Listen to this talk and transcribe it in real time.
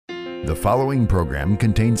The following program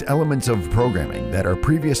contains elements of programming that are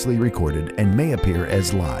previously recorded and may appear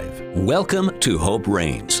as live. Welcome to Hope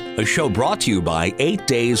Reigns, a show brought to you by 8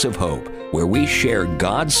 Days of Hope, where we share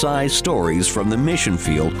God-sized stories from the mission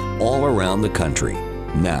field all around the country.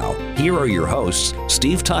 Now, here are your hosts,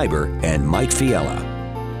 Steve Tiber and Mike Fiella.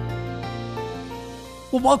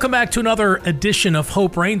 Well, welcome back to another edition of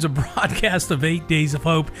Hope Reigns, a broadcast of 8 Days of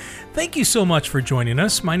Hope. Thank you so much for joining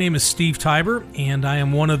us. My name is Steve Tiber, and I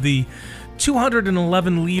am one of the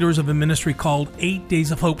 211 leaders of a ministry called 8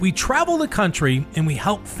 Days of Hope. We travel the country, and we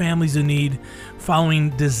help families in need following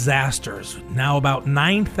disasters. Now about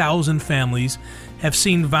 9,000 families have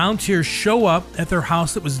seen volunteers show up at their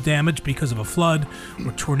house that was damaged because of a flood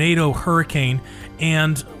or tornado, hurricane,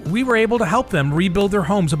 and we were able to help them rebuild their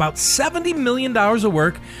homes. About $70 million of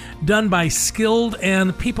work done by skilled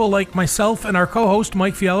and people like myself and our co-host,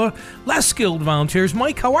 Mike Fiella, less skilled volunteers.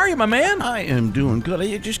 Mike, how are you, my man? I am doing good.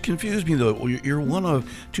 You just confused me, though. You're one of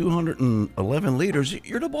 211 leaders.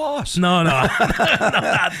 You're the boss. No,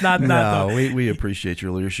 not no, we appreciate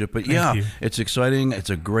your leadership. But Thank you. It's exciting.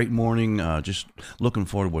 It's a great morning. Just looking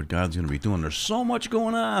forward to what God's going to be doing. There's so much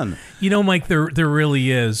going on. You know, Mike, there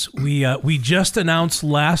really is. We just announced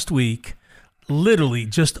last week, literally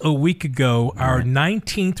just a week ago, our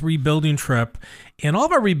 19th rebuilding trip. And all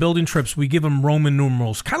of our rebuilding trips, we give them Roman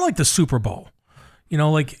numerals, kind of like the Super Bowl.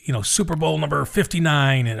 Super Bowl number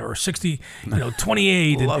 59 or 60,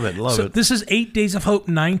 28. Love it. So this is 8 Days of Hope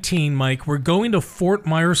 19, Mike. We're going to Fort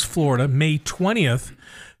Myers, Florida, May 20th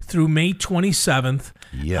through May 27th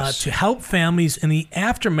to help families in the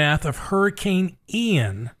aftermath of Hurricane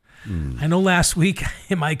Ian. I know last week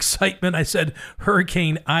in my excitement I said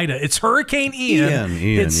Hurricane Ida. It's Hurricane Ian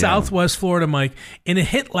hit Southwest Florida, Mike, and it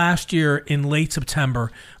hit last year in late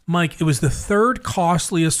September. Mike, it was the third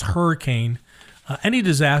costliest hurricane, any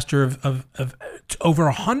disaster of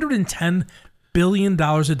over $110 billion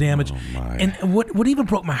of damage. And what even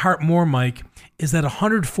broke my heart more, Mike, is that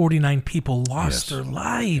 149 people lost their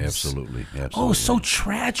lives. Absolutely. Oh, so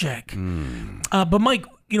tragic. But Mike,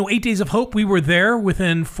 8 Days of Hope, we were there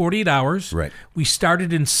within 48 hours. Right. We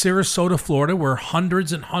started in Sarasota, Florida, where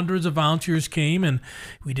hundreds and hundreds of volunteers came, and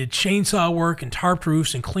we did chainsaw work and tarped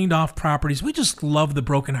roofs and cleaned off properties. We just love the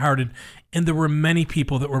brokenhearted, and there were many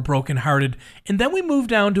people that were brokenhearted. And then we moved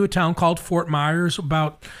down to a town called Fort Myers,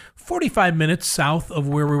 about 45 minutes south of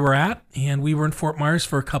where we were at, and we were in Fort Myers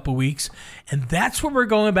for a couple weeks, and that's where we're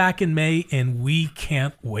going back in May, and we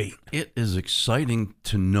can't wait. It is exciting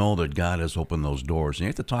to know that God has opened those doors. And you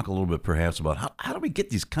have to talk a little bit perhaps about how do we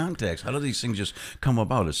get these contacts? How do these things just come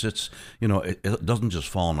about? It doesn't just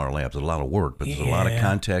fall in our laps. It's a lot of work, but there's a lot of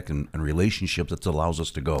contact and relationships that allows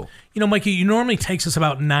us to go. Mikey, it normally takes us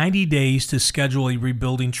about 90 days to schedule a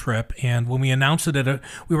rebuilding trip. And when we announced it,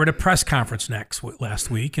 we were at a press conference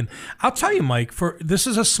last week. And I'll tell you, Mike, this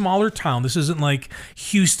is a smaller town. This isn't like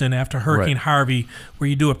Houston after Hurricane Harvey, where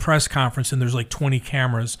you do a press conference and there's like 20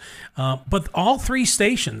 cameras. But all three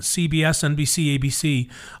stations, CBS, NBC, ABC,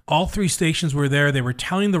 all three stations were there. They were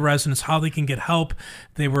telling the residents how they can get help.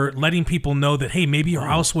 They were letting people know that, hey, maybe your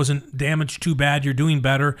house wasn't damaged too bad. You're doing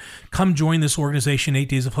better. Come join this organization, 8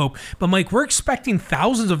 Days of Hope. But, Mike, we're expecting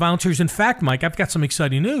thousands of volunteers. In fact, Mike, I've got some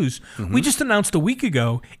exciting news. We just announced a week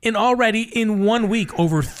ago, and already in 1 week,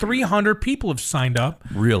 over 300 people have signed up.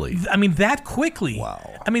 Really? I mean, that quickly.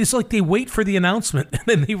 Wow. I mean, it's like they wait for the announcement, and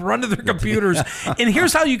then they run to their computers. And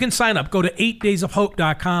here's how you can sign up. Go to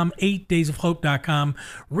 8daysofhope.com, 8daysofhope.com.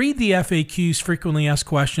 Read the FAQs, frequently asked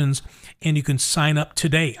questions, and you can sign up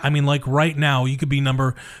today. I mean, like right now, you could be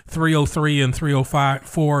number 303 and 305,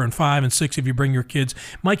 4 and 5 and 6 if you bring your kids.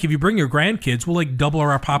 Mike, if you bring your grandkids, we'll like double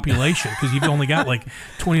our population because you've only got like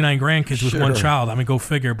 29 grandkids with one child. I mean, go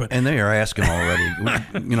figure. But they are asking already.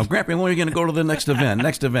 Grandpa, when are you going to go to the next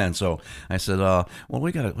event? So I said,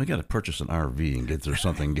 we got to purchase an RV and get there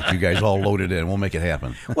something, get you guys all loaded in. We'll make it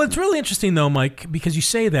happen. Well, it's really interesting though, Mike, because you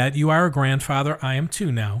say that you are a grandfather. I am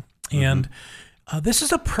too now, and. This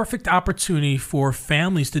is a perfect opportunity for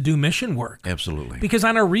families to do mission work. Absolutely. Because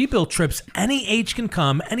on our rebuild trips, any age can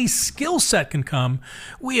come, any skill set can come.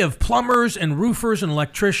 We have plumbers and roofers and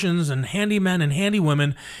electricians and handymen and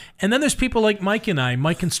handywomen. And then there's people like Mike and I.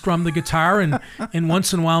 Mike can strum the guitar, and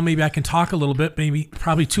once in a while maybe I can talk a little bit,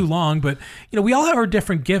 probably too long. But, we all have our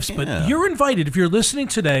different gifts. But you're invited. If you're listening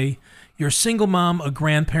today, you're a single mom, a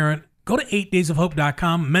grandparent, go to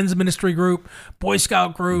 8daysofhope.com, men's ministry group, Boy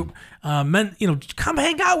Scout group, come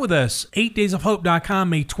hang out with us. 8daysofhope.com,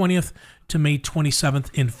 May 20th to May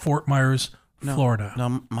 27th in Fort Myers, Florida.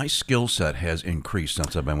 Now, my skill set has increased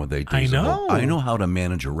since I've been with 8 Days I of know. Hope. I know how to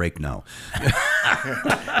manage a rake now.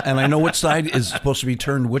 And I know which side is supposed to be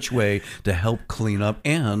turned which way to help clean up.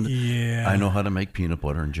 And I know how to make peanut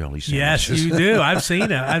butter and jelly sandwiches. Yes, you do. I've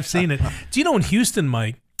seen it. Do you know in Houston,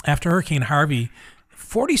 Mike, after Hurricane Harvey,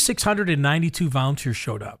 4,692 volunteers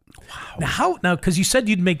showed up. Wow. Now, because you said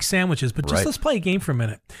you'd make sandwiches, but just let's play a game for a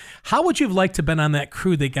minute. How would you have liked to have been on that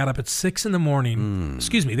crew that got up at 6 in the morning?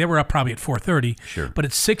 Excuse me, they were up probably at 4:30. Sure. But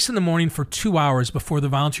at 6 in the morning for 2 hours before the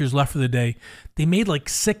volunteers left for the day, they made like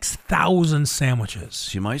 6,000 sandwiches.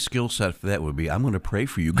 See, my skill set for that would be I'm going to pray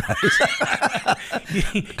for you guys.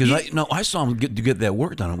 Because I saw them get that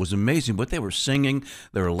work done. It was amazing. But they were singing,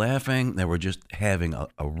 they were laughing, they were just having a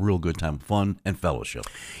real good time, fun and fellowship.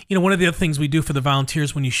 You know, one of the other things we do for the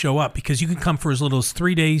volunteers when you show up, because you can come for as little as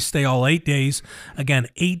 3 days, stay all 8 days. Again,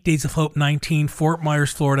 8 Days of Hope 19, Fort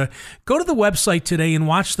Myers, Florida. Go to the website today and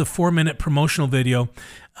watch the 4-minute promotional video.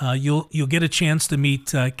 You'll get a chance to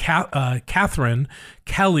meet Catherine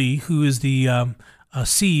Kelly, who is the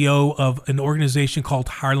CEO of an organization called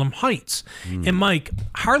Harlem Heights. And Mike,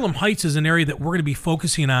 Harlem Heights is an area that we're going to be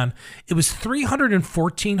focusing on. It was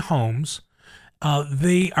 314 homes.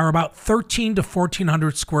 They are about 1,300 to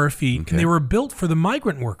 1,400 square feet, and they were built for the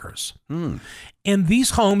migrant workers. And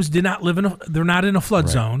these homes did not live they're not in a flood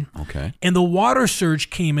zone. Okay. And the water surge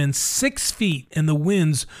came in 6 feet, and the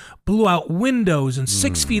winds blew out windows and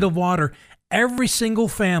 6 feet of water. Every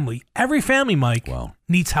family, Mike,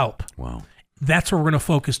 needs help. Wow. That's where we're going to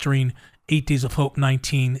focus during 8 Days of Hope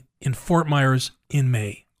 19 in Fort Myers in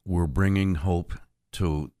May. We're bringing hope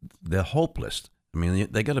to the hopeless. I mean,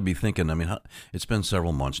 they got to be thinking, it's been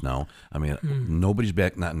several months now. Nobody's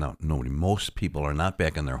back, nobody. Most people are not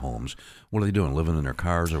back in their homes. What are they doing? Living in their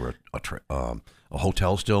cars or a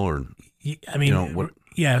hotel still? Or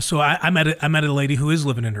Yeah, so I met a lady who is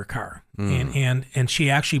living in her car, and she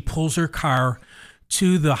actually pulls her car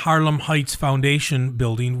to the Harlem Heights Foundation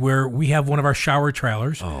building where we have one of our shower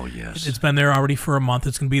trailers. Oh, yes. It's been there already for a month.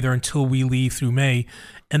 It's going to be there until we leave through May,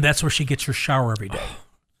 and that's where she gets her shower every day.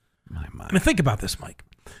 My. Think about this, Mike.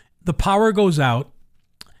 The power goes out,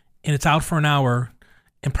 and it's out for an hour,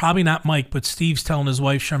 and probably not Mike, but Steve's telling his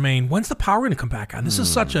wife, Charmaine, when's the power going to come back on? This is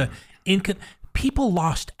such a... People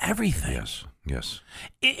lost everything. Yes.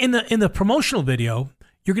 In the promotional video,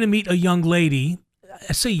 you're going to meet a young lady.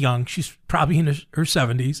 I say young, she's probably in her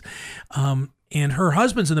 70s, and her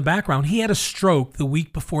husband's in the background. He had a stroke the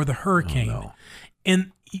week before the hurricane. Oh, no.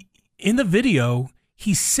 And in the video,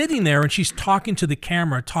 he's sitting there, and she's talking to the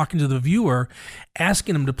camera, talking to the viewer,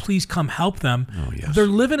 asking him to please come help them. Oh, yes. They're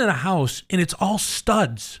living in a house, and it's all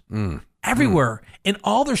studs everywhere. And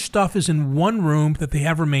all their stuff is in one room that they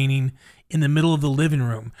have remaining in the middle of the living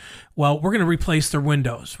room. Well, we're going to replace their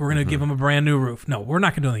windows. We're going to give them a brand new roof. No, we're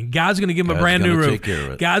not going to do anything. God's going to give them a brand new roof. Take care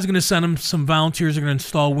of it. God's going to send them some volunteers. They're going to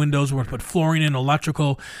install windows. We're going to put flooring in,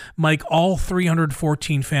 electrical. Mike, all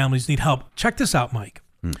 314 families need help. Check this out, Mike.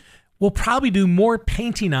 We'll probably do more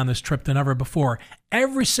painting on this trip than ever before.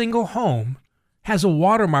 Every single home has a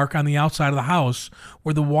watermark on the outside of the house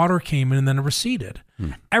where the water came in and then it receded.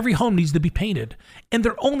 Every home needs to be painted. And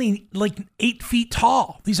they're only like 8 feet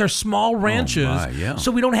tall. These are small ranches. So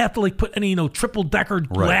we don't have to put any, triple decker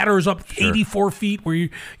ladders up 84 feet where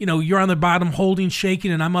you're on the bottom holding,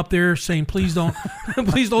 shaking, and I'm up there saying, please don't,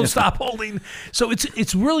 please don't stop holding. So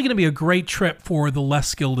it's really going to be a great trip for the less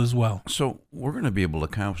skilled as well. So we're going to be able to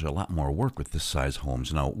accomplish a lot more work with this size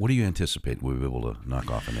homes. Now, what do you anticipate we'll be able to knock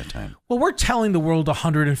off in that time? Well, we're telling the world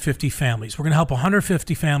 150 families. We're going to help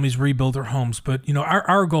 150 families rebuild their homes. But,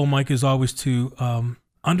 our goal, Mike, is always to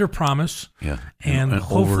under promise and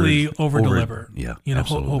hopefully over deliver.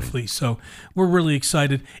 Hopefully. So we're really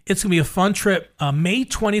excited. It's going to be a fun trip. May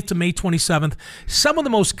 20th to May 27th. Some of the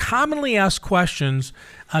most commonly asked questions: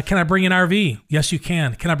 can I bring an RV? Yes, you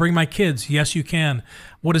can. Can I bring my kids? Yes, you can.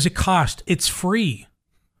 What does it cost? It's free.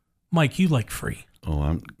 Mike, you like free.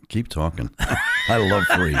 Oh, keep talking. I love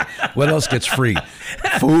free. What else gets free?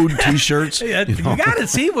 Food, T-shirts. You got it.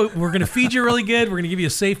 See, we're going to feed you really good. We're going to give you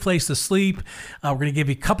a safe place to sleep. We're going to give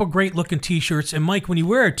you a couple great-looking T-shirts. And, Mike, when you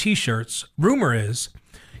wear our T-shirts, rumor is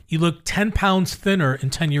you look 10 pounds thinner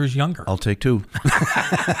and 10 years younger. I'll take 2.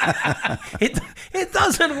 It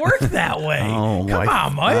doesn't work that way. Oh, come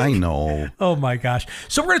on, Mike. I know. Oh, my gosh.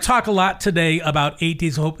 So we're going to talk a lot today about 8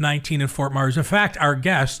 Days of Hope 19 in Fort Myers. In fact, our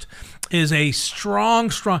guest is a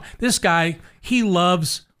strong, this guy, he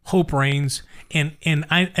loves Hope Reigns. And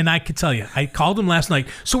I could tell you, I called him last night.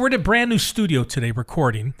 So we're at a brand new studio today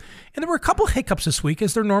recording. And there were a couple of hiccups this week,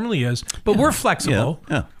 as there normally is. But we're flexible.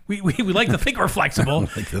 Yeah. We like to think we're flexible.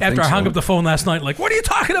 After I hung up the phone last night, like, what are you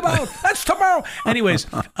talking about? That's tomorrow. Anyways,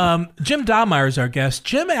 Jim Dobmeier is our guest.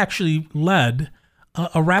 Jim actually led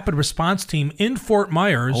a rapid response team in Fort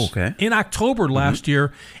Myers in October last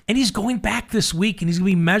year, and he's going back this week, and he's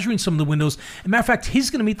going to be measuring some of the windows. As a matter of fact, he's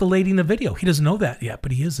going to meet the lady in the video. He doesn't know that yet,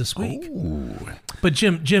 but he is this week. Ooh. But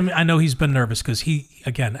Jim, I know he's been nervous because he,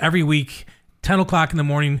 again, every week, 10 o'clock in the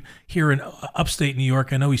morning here in upstate New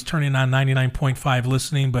York, I know he's turning on 99.5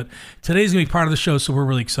 listening, but today's going to be part of the show, so we're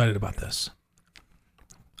really excited about this.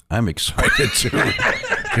 I'm excited too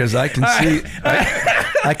because I can see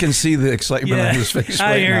I can see the excitement on his face now.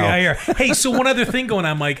 I hear. Hey, so one other thing going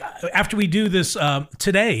on, Mike. After we do this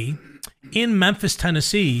today in Memphis,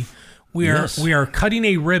 Tennessee, we are cutting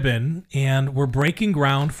a ribbon and we're breaking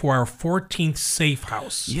ground for our 14th safe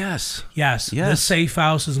house. Yes. This safe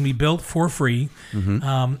house is going to be built for free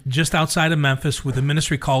just outside of Memphis with a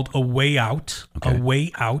ministry called A Way Out. Okay. A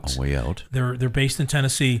Way Out. They're based in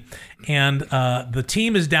Tennessee. And the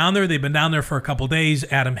team is down there. They've been down there for a couple days.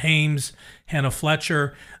 Adam Hames, Hannah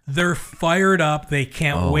Fletcher. They're fired up. They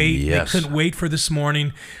can't wait. Yes. They couldn't wait for this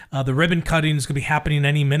morning. The ribbon cutting is going to be happening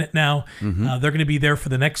any minute now. They're going to be there for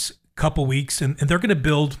the next couple weeks, and they're going to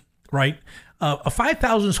build a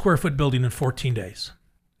 5,000 square foot building in 14 days.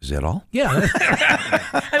 Is that all? Yeah.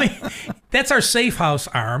 I mean, that's our safe house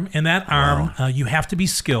arm, and that arm, you have to be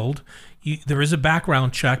skilled. There is a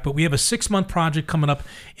background check, but we have a 6-month project coming up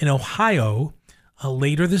in Ohio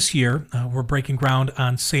later this year. We're breaking ground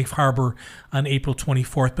on Safe Harbor on April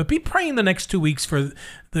 24th. But be praying the next 2 weeks for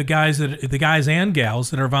the guys and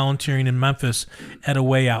gals that are volunteering in Memphis at A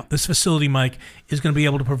Way Out. This facility, Mike, is going to be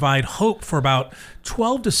able to provide hope for about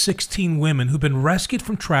 12 to 16 women who've been rescued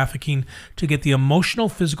from trafficking to get the emotional,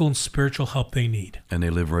 physical, and spiritual help they need. And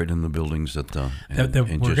they live right in the buildings that we're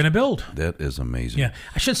going to build. That is amazing. Yeah,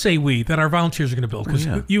 I should say that our volunteers are going to build, because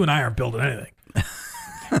you and I aren't building anything.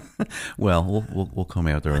 Well, we'll come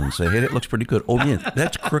out there and say, hey, that looks pretty good. Oh, yeah,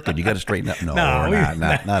 that's crooked. You got to straighten up. No,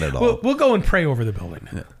 not at all. We'll go and pray over the building.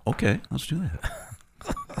 Yeah. Okay, let's do that.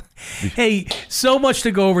 Hey, so much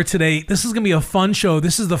to go over today. This is going to be a fun show.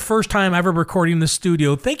 This is the first time ever recording in the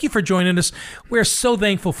studio. Thank you for joining us. We're so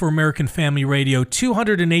thankful for American Family Radio.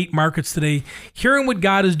 208 markets today, hearing what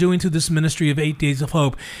God is doing through this ministry of 8 Days of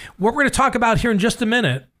Hope. What we're going to talk about here in just a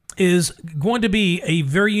minute is going to be a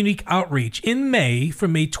very unique outreach in May,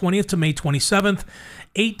 from May 20th to May 27th.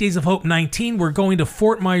 8 Days of Hope 19. We're going to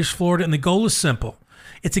Fort Myers, Florida, and the goal is simple.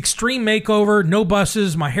 It's extreme makeover, no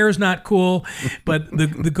buses, my hair's not cool, but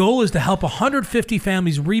the goal is to help 150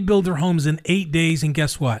 families rebuild their homes in 8 days, and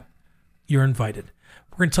guess what? You're invited.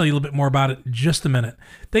 We're going to tell you a little bit more about it in just a minute.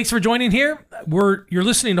 Thanks for joining here. You're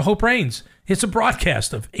listening to Hope Reigns. It's a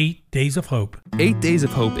broadcast of 8 Days of Hope. 8 Days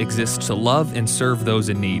of Hope exists to love and serve those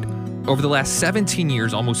in need. Over the last 17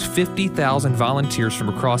 years, almost 50,000 volunteers from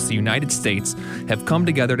across the United States have come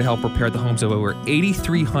together to help repair the homes of over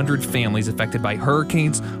 8,300 families affected by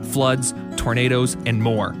hurricanes, floods, tornadoes, and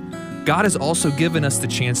more. God has also given us the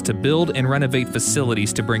chance to build and renovate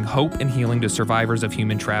facilities to bring hope and healing to survivors of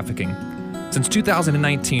human trafficking. Since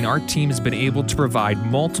 2019, our team has been able to provide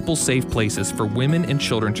multiple safe places for women and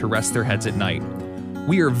children to rest their heads at night.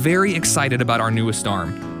 We are very excited about our newest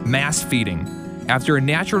arm, mass feeding. After a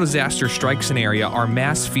natural disaster strikes an area, our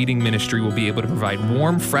mass feeding ministry will be able to provide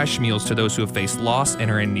warm, fresh meals to those who have faced loss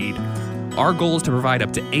and are in need. Our goal is to provide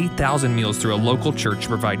up to 8,000 meals through a local church to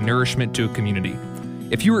provide nourishment to a community.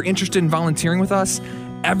 If you are interested in volunteering with us,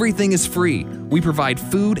 everything is free. We provide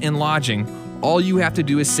food and lodging. All you have to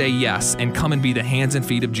do is say yes and come and be the hands and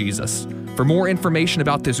feet of Jesus. For more information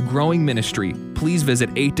about this growing ministry, please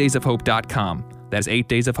visit 8daysofhope.com. That's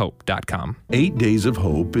 8daysofhope.com. 8 Days of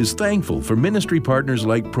Hope is thankful for ministry partners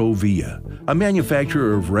like Provia, a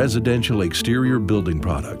manufacturer of residential exterior building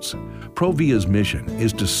products. Provia's mission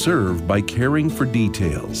is to serve by caring for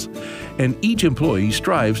details, and each employee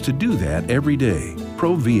strives to do that every day.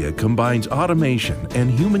 Provia combines automation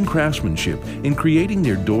and human craftsmanship in creating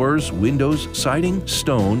their doors, windows, siding,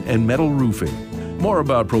 stone, and metal roofing. More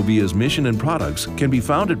about Provia's mission and products can be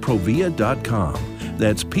found at provia.com.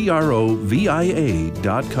 That's PROVIA.com.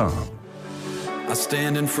 I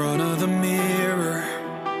stand in front of the mirror,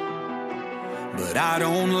 but I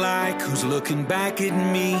don't like who's looking back at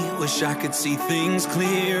me. Wish I could see things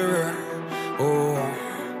clearer. Oh,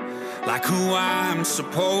 like who I'm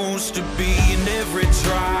supposed to be. In every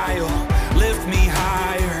trial, lift me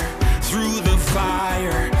higher. Through the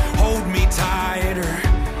fire, hold me tighter.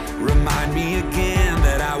 Remind me again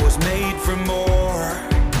that I was made for more.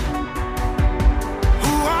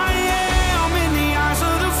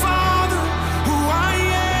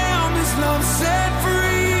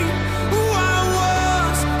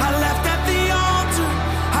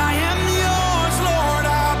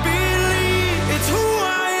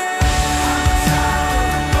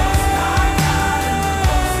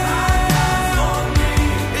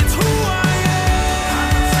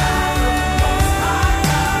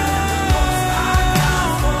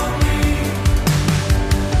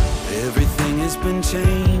 been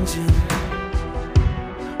changing,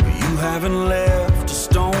 but you haven't left a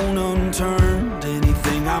stone unturned.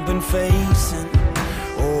 Anything I've been facing,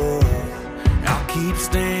 oh, I'll keep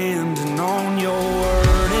standing on your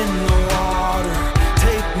word. In the water,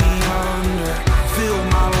 take me under, fill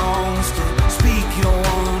my lungs to speak your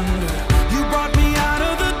wonder. You brought me out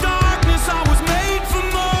of the darkness, I was made for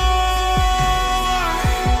more.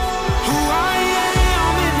 Who I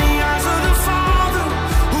am in the eyes of the Father,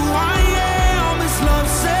 who I am is love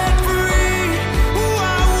set free. Who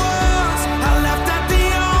I was, I left at the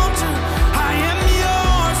altar. I am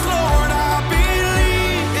yours, Lord, I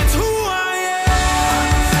believe. It's who I am.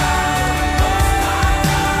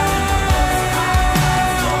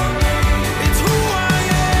 It's who I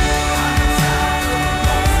am.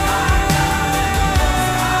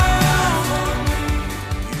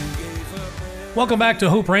 Welcome back to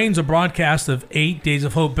Hope Reigns, a broadcast of 8 Days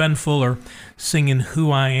of Hope. Ben Fuller singing Who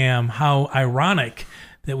I Am. How ironic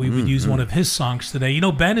that we would use one of his songs today. You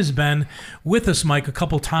know, Ben has been with us, Mike, a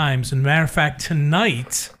couple times. And matter of fact,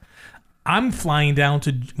 tonight, I'm flying down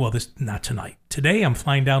to, well, not tonight. Today, I'm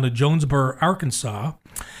flying down to Jonesboro, Arkansas.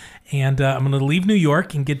 And I'm going to leave New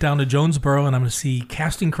York and get down to Jonesboro, and I'm going to see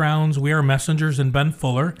Casting Crowns, We Are Messengers, and Ben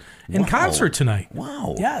Fuller in concert tonight.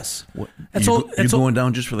 Wow. Yes. What, you going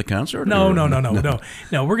down just for the concert? No. or-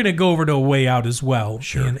 No, we're going to go over to a way out as well.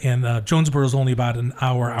 Sure. And Jonesboro is only about an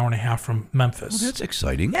hour and a half from Memphis. Well, that's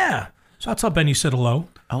exciting. Yeah. So I'll tell Ben you said hello.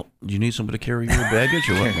 Do you need somebody to carry your baggage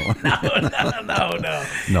or what? No.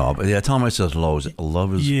 No, but yeah, tell him I said hello.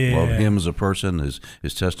 Love Yeah. him as a person.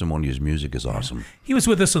 His testimony, his music is awesome. He was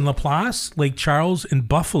with us in LaPlace, Lake Charles, in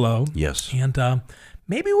Buffalo. Yes. And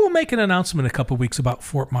maybe we'll make an announcement in a couple of weeks about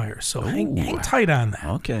Fort Myers. So hang tight on that.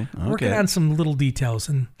 Okay. Working on some little details.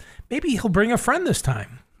 And maybe he'll bring a friend this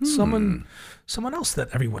time. Someone else that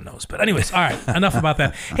everyone knows. But anyways, all right, enough about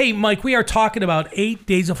that. Hey, Mike, we are talking about 8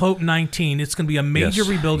 Days of Hope 19. It's going to be a major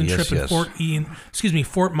rebuilding trip in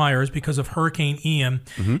Fort Myers because of Hurricane Ian.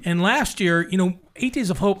 And last year, 8 Days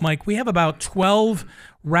of Hope, Mike, we have about 12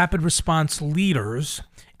 rapid response leaders,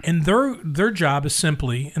 and their job is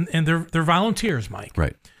simply, and they're volunteers, Mike.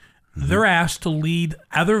 Right. They're asked to lead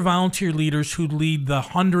other volunteer leaders who lead the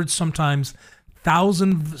hundreds, sometimes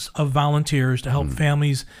thousands of volunteers to help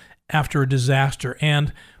families after a disaster.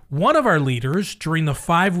 And one of our leaders during the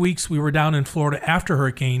 5 weeks we were down in Florida after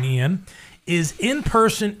Hurricane Ian is in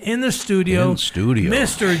person in the studio.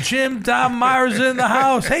 Mr. Jim Dobmeier's in the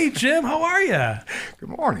house. Hey, Jim, how are you? Good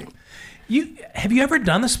morning. Have you ever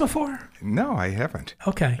done this before? No, I haven't.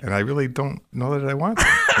 Okay. And I really don't know that I want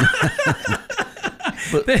to.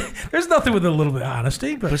 But there's nothing with a little bit of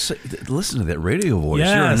honesty. But listen to that radio voice.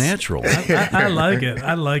 Yes. You're a natural. I like it.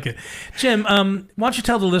 I like it. Jim, why don't you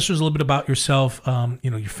tell the listeners a little bit about yourself,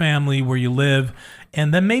 your family, where you live,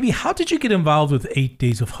 and then maybe how did you get involved with 8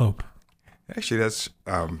 Days of Hope? Actually, that's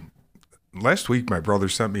last week my brother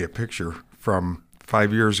sent me a picture from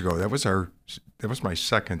 5 years ago. That was my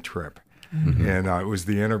second trip. And it was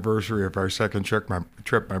the anniversary of our second trip.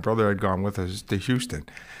 My brother had gone with us to Houston.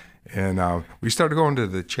 And we started going to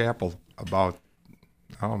the chapel about,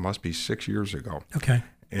 it must be 6 years ago. Okay.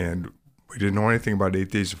 And we didn't know anything about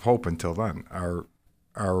 8 Days of Hope until then. Our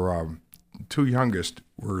two youngest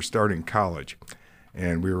were starting college,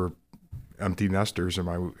 and we were empty nesters.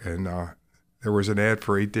 And there was an ad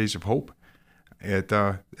for 8 Days of Hope at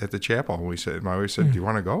the chapel. And my wife said, "Do you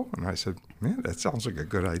want to go?" And I said, "Yeah, that sounds like a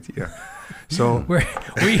good idea." So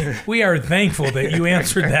we are thankful that you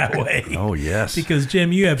answered that way. Oh, yes. Because,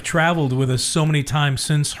 Jim, you have traveled with us so many times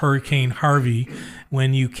since Hurricane Harvey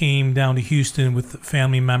when you came down to Houston with a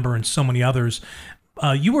family member and so many others.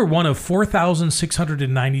 You were one of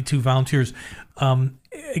 4,692 volunteers.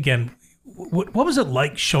 Again, what was it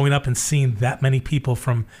like showing up and seeing that many people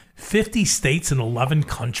from 50 states and 11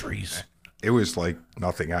 countries? It was like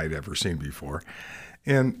nothing I'd ever seen before.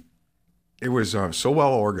 And it was so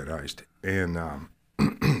well organized and,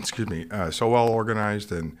 so well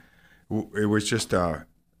organized. And it was just,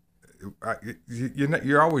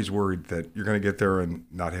 you're always worried that you're going to get there and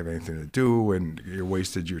not have anything to do and you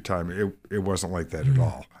wasted your time. It wasn't like that at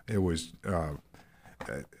all. It was,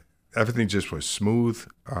 everything just was smooth,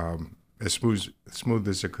 as smooth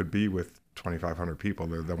as it could be with 2,500 people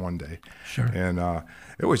there the one day. Sure. And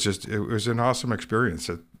it was an awesome experience.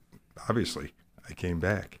 Obviously, I came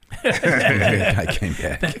back. I came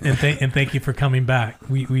back. And thank you for coming back.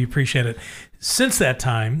 We appreciate it. Since that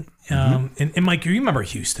time, and Mike, you remember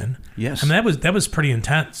Houston? Yes. I mean, that was pretty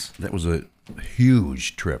intense. That was a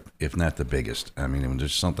huge trip, if not the biggest. I mean, it was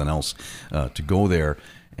just something else to go there.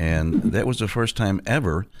 And that was the first time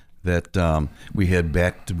ever that we had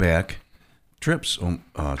back-to-back trips,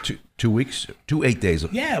 2 weeks, 8 days.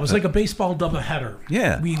 Yeah, it was like a baseball doubleheader.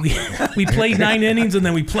 Yeah. We played 9 innings and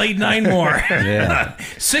then we played 9 more. Yeah.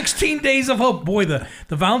 16 days of hope. Boy, the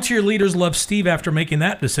volunteer leaders love Steve after making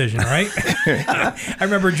that decision, right? I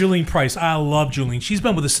remember Julian Price. I love Julian. She's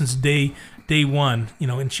been with us since day one,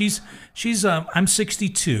 and she's I'm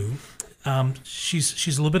 62.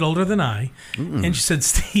 She's a little bit older than I, and she said,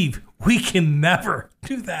 Steve, we can never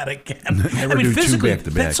do that again. Never do physically, two back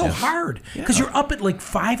to back. that's so hard because you're up at like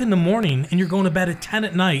 5 a.m. and you're going to bed at 10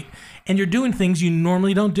 p.m, and you're doing things you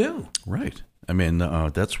normally don't do. Right. I mean,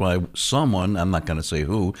 that's why someone, I'm not going to say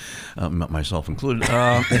who, myself included,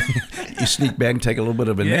 you sneak back and take a little bit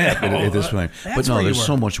of a nap at this point. But no, there's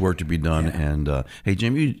so much work to be done. Yeah. And hey,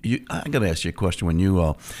 Jim, I got to ask you a question. When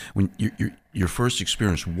your first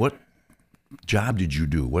experience, what job did you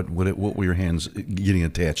do? What were your hands getting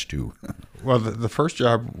attached to? Well, the first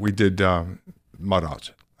job we did mud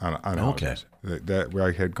outs on okay. houses. That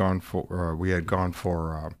we had gone for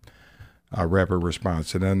rapid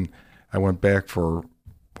response, and then I went back for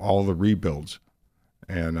all the rebuilds,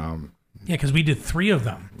 and yeah, because we did 3 of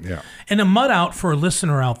them. Yeah, and a mud out for a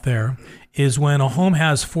listener out there is when a home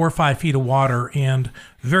has 4 or 5 feet of water, and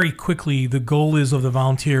very quickly the goal of the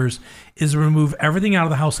volunteers is to remove everything out of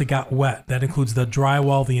the house that got wet. That includes the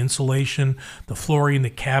drywall, the insulation, the flooring, the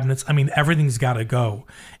cabinets. I mean, everything's got to go.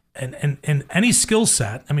 And any skill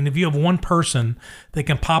set, I mean, if you have one person that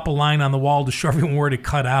can pop a line on the wall to show everyone where to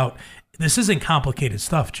cut out, this isn't complicated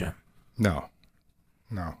stuff, Jim. No.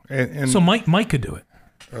 And so Mike could do it.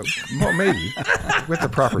 Well, maybe with the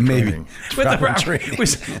proper training. With the proper training.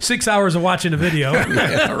 With 6 hours of watching a video.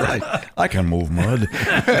 Yeah, right. I can move mud.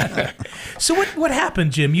 So what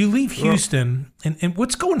happened, Jim? You leave Houston, and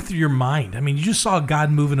what's going through your mind? I mean, you just saw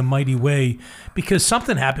God move in a mighty way because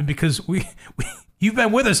something happened. Because you've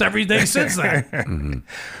been with us every day since then. Mm-hmm.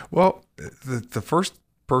 Well, the first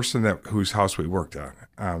person whose house we worked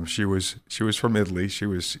on, she was from Italy. She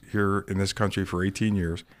was here in this country for 18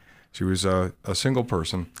 years. She was a single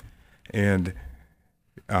person, and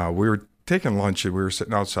we were taking lunch, and we were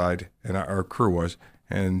sitting outside, and our crew was,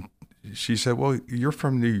 and she said, well, you're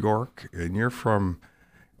from New York, and you're from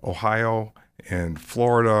Ohio, and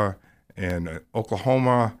Florida, and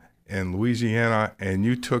Oklahoma, and Louisiana, and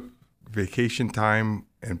you took vacation time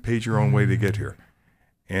and paid your own way to get here.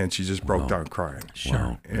 And she just broke down crying. Sure.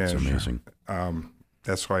 Wow, that's amazing.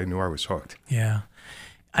 That's why I knew I was hooked. Yeah.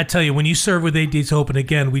 I tell you, when you serve with 8 Days of Hope, and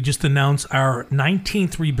again, we just announced our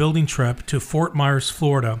 19th rebuilding trip to Fort Myers,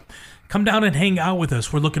 Florida. Come down and hang out with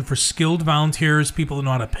us. We're looking for skilled volunteers, people that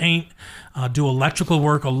know how to paint, do electrical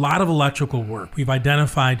work, a lot of electrical work. We've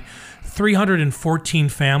identified 314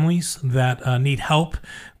 families that need help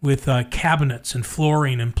with cabinets and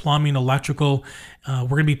flooring and plumbing, electrical. We're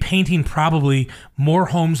going to be painting probably more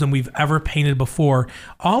homes than we've ever painted before.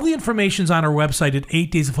 All the information's on our website at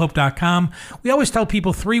 8daysofhope.com. We always tell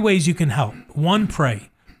people 3 ways you can help. 1, pray.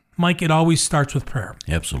 Mike, it always starts with prayer.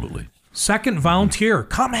 Absolutely. 2nd, volunteer.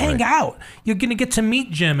 Come hang out. You're going to get to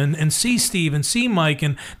meet Jim and see Steve and see Mike.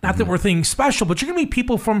 And not that we're thinking special, but you're going to meet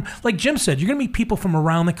people from, like Jim said, you're going to meet people from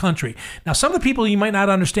around the country. Now, some of the people you might not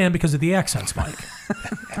understand because of the accents, Mike.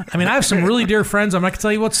 I mean, I have some really dear friends. I'm not going to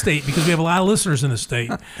tell you what state because we have a lot of listeners in the state.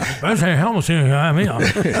 And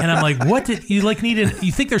I'm like, what did you like need?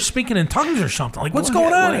 You think they're speaking in tongues or something? Like, what's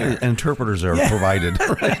going on here? Interpreters are provided.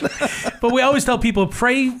 But we always tell people,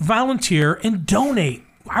 pray, volunteer, and donate.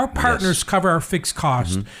 Our partners cover our fixed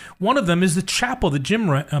costs. One of them is the chapel that Jim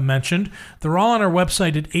mentioned. They're all on our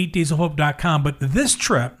website at 8daysofhope.com. But this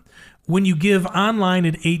trip, when you give online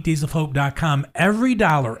at 8daysofhope.com, every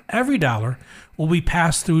dollar will be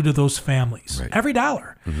passed through to those families. Right. Every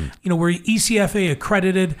dollar. You know, we're ECFA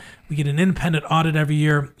accredited. We get an independent audit every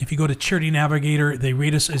year. If you go to Charity Navigator, they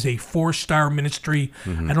rate us as a 4-star ministry.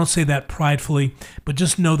 I don't say that pridefully, but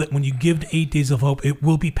just know that when you give to 8 Days of Hope, it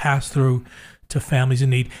will be passed through to families in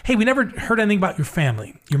need. Hey, we never heard anything about your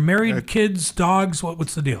family. You're married, kids, dogs.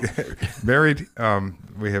 What's the deal? Married.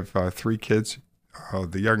 We have 3 kids.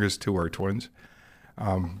 The youngest 2 are twins.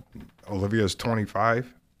 Olivia's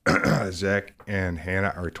 25. Zach and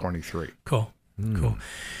Hannah are 23. Cool.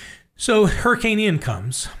 So Hurricane Ian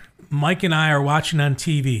comes. Mike and I are watching on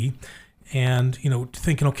TV and,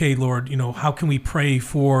 thinking, okay, Lord, how can we pray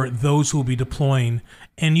for those who will be deploying?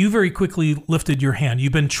 And you very quickly lifted your hand.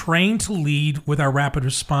 You've been trained to lead with our rapid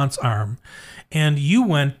response arm, and you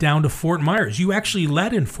went down to Fort Myers. You actually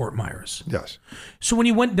led in Fort Myers. Yes. So when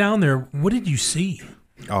you went down there, what did you see?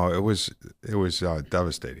 Oh, it was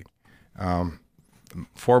devastating.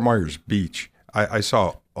 Fort Myers Beach. I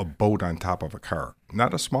saw a boat on top of a car.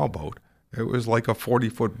 Not a small boat, It was like a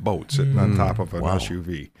 40-foot boat sitting on top of an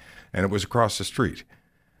SUV, and it was across the street.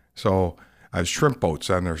 So I had shrimp boats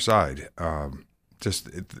on their side.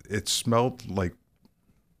 It smelled like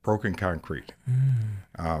broken concrete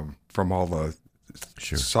from all the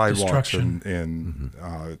sidewalks and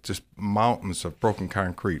just mountains of broken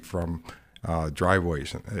concrete from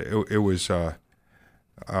driveways. It was I've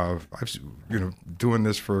doing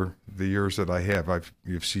this for the years that I have.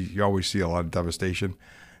 You always see a lot of devastation.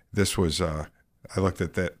 This was I looked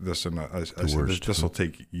at this and I said this will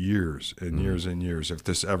take years and years and years if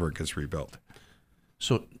this ever gets rebuilt.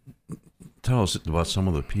 So tell us about some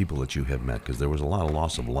of the people that you have met, because there was a lot of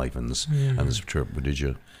loss of life on this trip. But did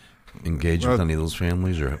you engage with any of those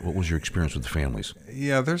families, or what was your experience with the families?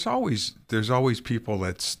 Yeah, there's always people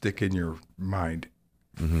that stick in your mind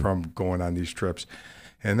from going on these trips,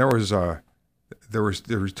 and there was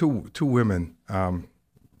two women.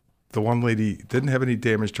 The one lady didn't have any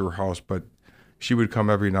damage to her house, but she would come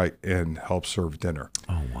every night and help serve dinner.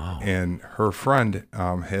 Oh, wow. And her friend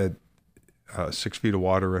had 6 feet of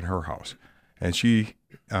water in her house, and she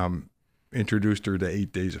introduced her to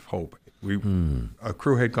 8 Days of Hope. A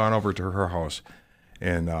crew had gone over to her house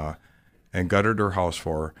and gutted her house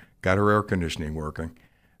for her, got her air conditioning working,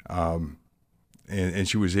 and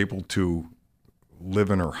she was able to live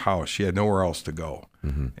in her house. She had nowhere else to go.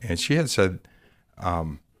 And she had said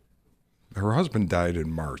her husband died in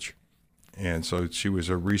March, and so she was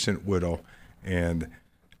a recent widow, and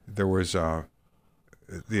there was the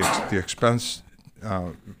expense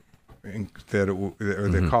the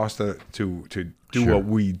cost to do what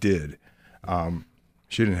we did.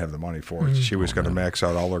 She didn't have the money for it. She was going to max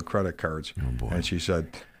out all her credit cards, and she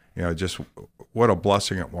said, just what a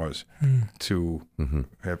blessing it was to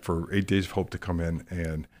have for 8 Days of Hope to come in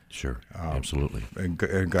and absolutely and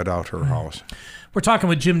gut out her house. We're talking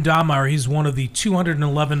with Jim Dobmeier. He's one of the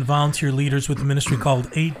 211 volunteer leaders with the ministry called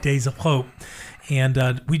 8 Days of Hope.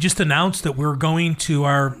 And we just announced that we're going to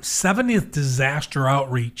our 70th disaster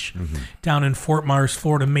outreach down in Fort Myers,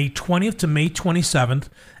 Florida, May 20th to May 27th.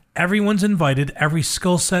 Everyone's invited, every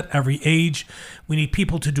skill set, every age. We need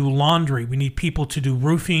people to do laundry. We need people to do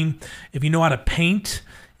roofing. If you know how to paint,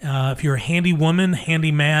 if you're a handy woman,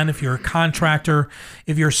 handy man, if you're a contractor,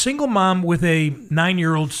 if you're a single mom with a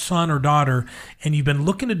 9-year-old son or daughter, and you've been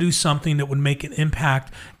looking to do something that would make an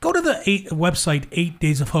impact, go to the website,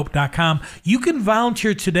 8daysofhope.com. You can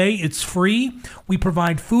volunteer today. It's free. We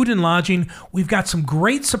provide food and lodging. We've got some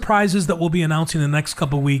great surprises that we'll be announcing in the next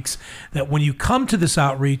couple of weeks that when you come to this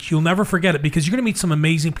outreach, you'll never forget it, because you're going to meet some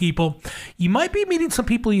amazing people. You might be meeting some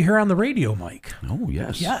people you hear on the radio, Mike. Oh,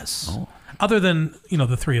 yes. Yes. Oh. Other than,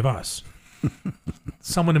 the three of us.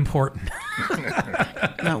 Someone important.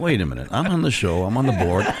 Now, wait a minute. I'm on the show. I'm on the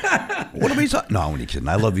board. What are we talking? No, I'm only kidding.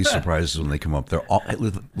 I love these surprises when they come up. They're all,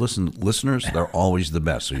 listen, listeners, they're always the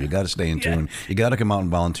best. So you got to stay in tune. You got to come out and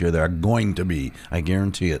volunteer. There are going to be, I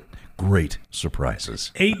guarantee it, great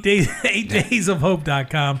surprises.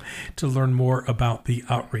 8daysofhope.com to learn more about the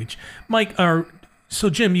outreach. Mike, so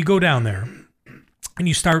Jim, you go down there and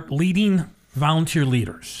you start leading volunteer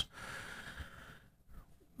leaders.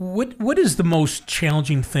 What is the most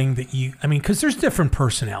challenging thing that because there's different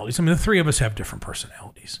personalities. The three of us have different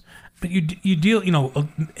personalities, but you deal,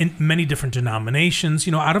 in many different denominations.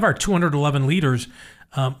 Out of our 211 leaders,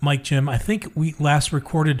 Mike, Jim, I think we last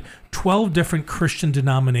recorded 12 different Christian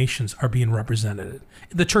denominations are being represented.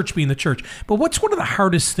 The church being the church. But what's one of the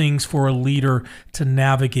hardest things for a leader to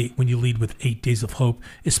navigate when you lead with 8 Days of Hope,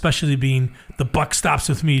 especially being the buck stops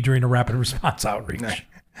with me during a rapid response outreach?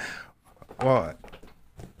 Well,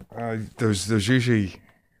 there's usually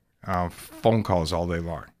phone calls all day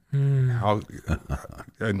long. And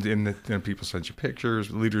people send you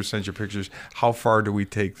pictures. Leaders send you pictures. How far do we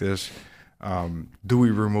take this? Do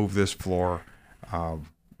we remove this floor? So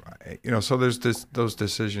there's those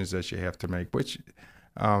decisions that you have to make. Which,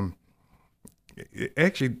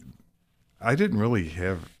 actually, I didn't really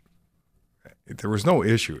have. There was no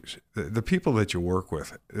issues. The people that you work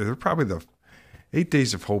with, they're probably the 8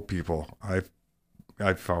 Days of Hope people I've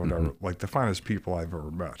found are like the finest people I've ever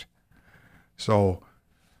met. So,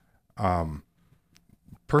 even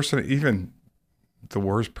the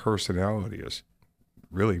worst personality is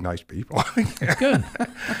really nice people. Good.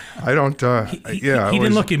 I don't. He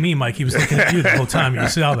didn't look at me, Mike. He was looking at you the whole time. You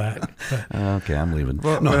saw that. Okay, I'm leaving.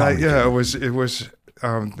 Well, it was.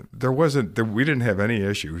 We didn't have any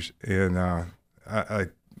issues, and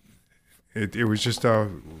it was just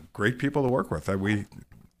great people to work with.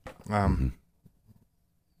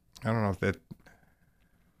 I don't know if that.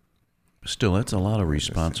 Still, that's a lot of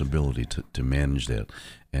responsibility to manage that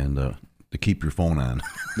and to keep your phone on.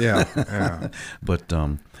 Yeah. But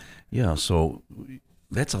Yeah, so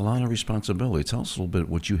that's a lot of responsibility. Tell us a little bit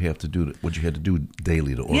what you have to do, what you had to do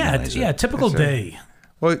daily to organize it. Yeah, typical day.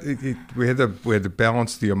 Well, we had to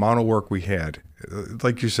balance the amount of work we had,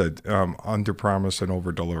 like you said, under promise and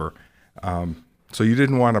over deliver. So you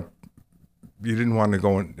didn't want to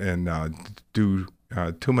go and do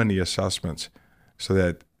too many assessments, so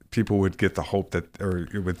that people would get the hope that, or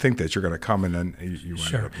you would think that you're going to come and then you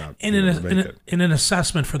end up not and being able to make it. in an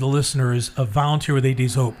assessment for the listener is a volunteer with 8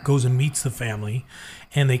 Days Hope goes and meets the family,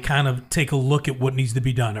 and they kind of take a look at what needs to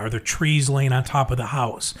be done. Are there trees laying on top of the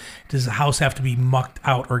house? Does the house have to be mucked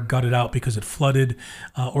out or gutted out because it flooded?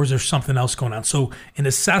 Or is there something else going on? So an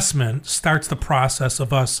assessment starts the process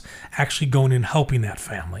of us actually going and helping that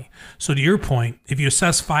family. So to your point, if you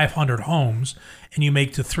assess 500 homes and you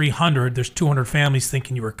make to 300, there's 200 families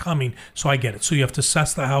thinking you were coming. So I get it. So you have to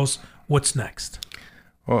assess the house. What's next?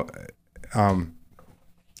 Well,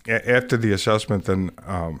 after the assessment, then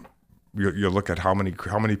you look at how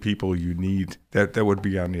many people you need. That would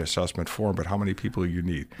be on the assessment form, but how many people you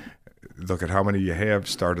need. Look at how many you have.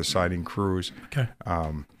 Start assigning crews. Okay.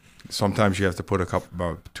 Sometimes you have to put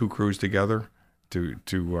about 2 crews together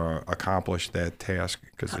to accomplish that task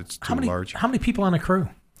because it's too large. How many people on a crew?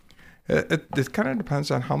 It kind of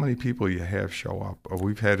depends on how many people you have show up.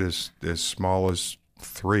 We've had as small as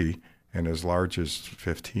 3 and as large as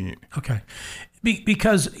 15. Okay.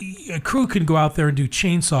 Because a crew can go out there and do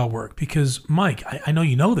chainsaw work. Because, Mike, I know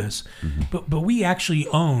you know this, but we actually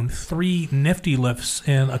own 3 nifty lifts,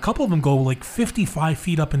 and a couple of them go like 55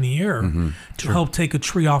 feet up in the air to help take a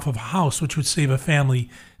tree off of a house, which would save a family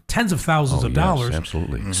tens of thousands of dollars.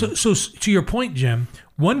 Absolutely. So to your point, Jim,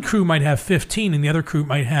 one crew might have 15, and the other crew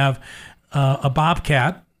might have a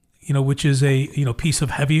bobcat, which is a piece of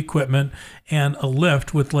heavy equipment, and a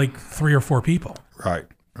lift with like 3 or 4 people. Right.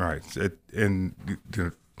 It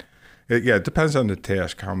depends on the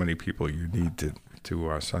task how many people you need to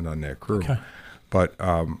send on that crew. Okay. But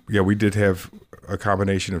we did have a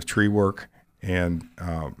combination of tree work and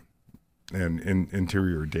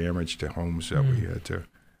interior damage to homes that we had to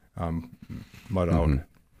mud out.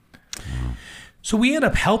 So we end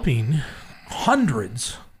up helping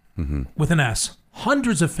hundreds, with an S,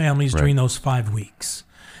 hundreds of families during those 5 weeks.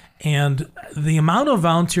 And the amount of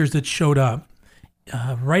volunteers that showed up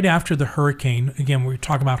right after the hurricane, again, we were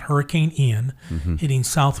talking about Hurricane Ian hitting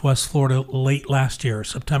Southwest Florida late last year,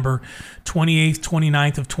 September 28th,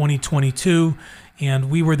 29th of 2022. And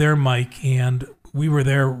we were there, Mike, and we were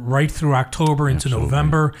there right through October into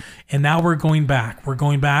November. And now we're going back. We're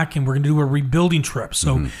going back and we're going to do a rebuilding trip.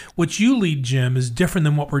 So what you lead, Jim, is different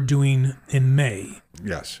than what we're doing in May.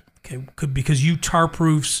 Yes. Okay, because you tarp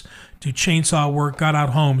roofs, do chainsaw work, gut out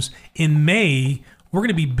homes. In May, we're going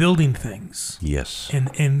to be building things. Yes.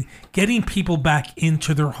 And getting people back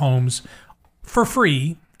into their homes for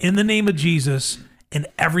free in the name of Jesus, and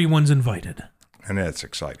everyone's invited. And that's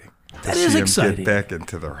exciting. That is exciting. Get back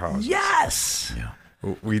into their houses. Yes. Yeah.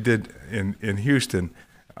 We did in Houston.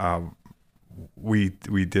 We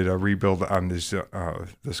did a rebuild on this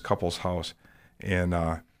couple's house, and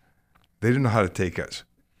they didn't know how to take us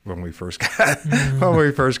when we first got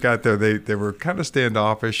there. They were kind of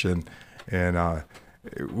standoffish, and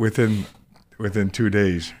within 2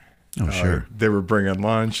 days, they were bringing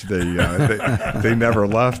lunch. They never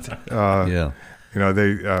left.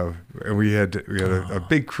 And we had a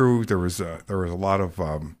big crew. There was a lot of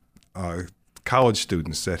college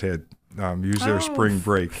students that had used their spring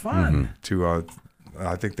break to.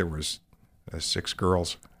 I think there was 6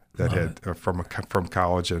 girls that had from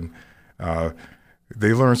college, and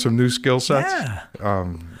they learned some new skill sets.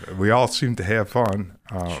 Yeah. We all seemed to have fun.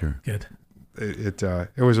 Good. It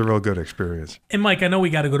was a real good experience. And Mike, I know we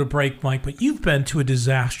got to go to break, Mike, but you've been to a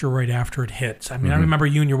disaster right after it hits. I mean, I remember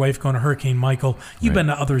you and your wife going to Hurricane Michael. You've been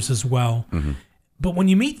to others as well. But when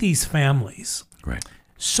you meet these families,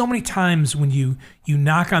 so many times when you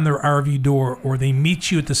knock on their RV door or they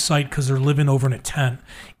meet you at the site because they're living over in a tent,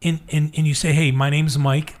 and you say, hey, my name's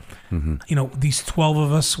Mike. These 12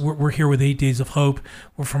 of us, we're here with 8 Days of Hope.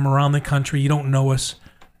 We're from around the country. You don't know us,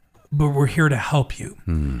 but we're here to help you.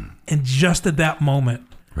 And just at that moment,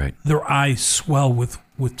 their eyes swell with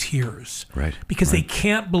tears. Because they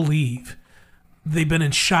can't believe. They've been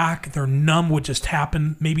in shock. They're numb what just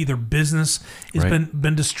happened. Maybe their business has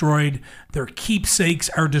been destroyed. Their keepsakes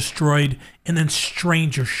are destroyed. And then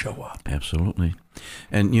strangers show up. Absolutely.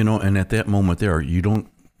 And, and at that moment there, you don't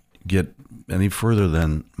get any further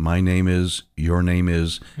than my name is, your name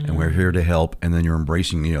is, and we're here to help. And then you're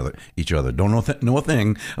embracing each other. Don't know a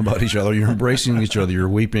thing about each other. You're embracing each other. You're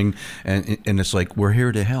weeping, and it's like we're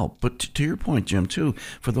here to help. But to your point, Jim, too,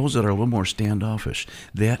 for those that are a little more standoffish,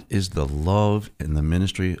 that is the love and the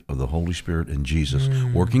ministry of the Holy Spirit and Jesus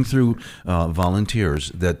working through volunteers.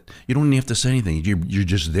 That you don't even have to say anything. You're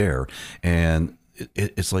just there, and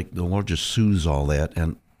it's like the Lord just soothes all that.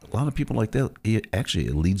 And a lot of people like that,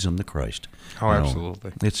 it leads them to Christ. Oh,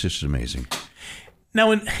 absolutely. It's just amazing.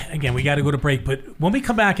 Now, again, we got to go to break, but when we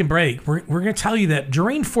come back and break, we're going to tell you that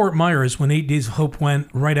during Fort Myers, when 8 Days of Hope went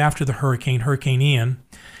right after the Hurricane Ian,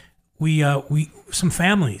 we some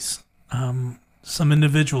families, some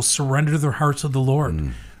individuals surrendered their hearts to the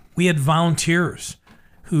Lord. We had volunteers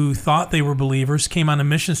who thought they were believers, came on a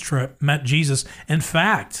missions trip, met Jesus. In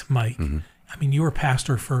fact, Mike, I mean, you were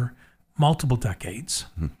pastor for multiple decades.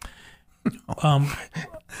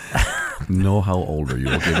 Know how old are you?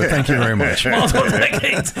 Okay, but thank you very much. Multiple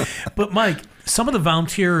decades. But Mike, some of the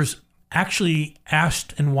volunteers actually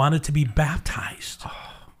asked and wanted to be baptized. Oh,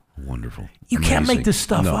 wonderful. You can't make this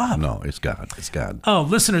stuff up. No, it's God. It's God. Oh,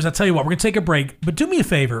 listeners, I'll tell you what, we're going to take a break, but do me a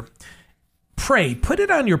favor. Pray. Put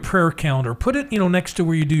it on your prayer calendar. Put it, next to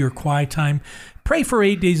where you do your quiet time. Pray for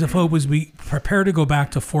 8 Days of Hope as we prepare to go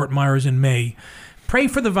back to Fort Myers in May. Pray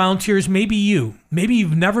for the volunteers. Maybe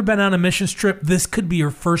you've never been on a missions trip. This could be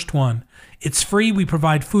your first one. It's free. We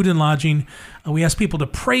provide food and lodging. We ask people to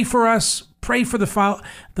pray for us. Pray for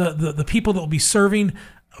the people that will be serving.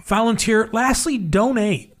 Volunteer. Lastly,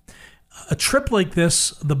 donate. A trip like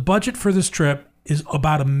this, the budget for this trip is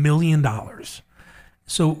about $1 million.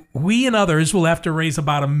 So we and others will have to raise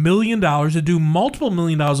about $1 million to do multiple $1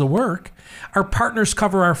 million of work. Our partners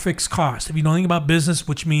cover our fixed cost. If you know anything about business,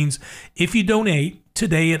 which means if you donate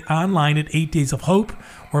today online at 8 Days of Hope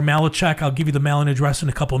or mail a check, I'll give you the mailing address in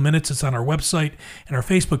a couple of minutes. It's on our website and our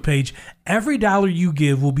Facebook page. Every dollar you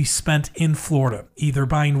give will be spent in Florida, either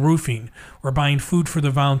buying roofing or buying food for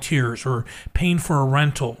the volunteers or paying for a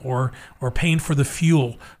rental or paying for the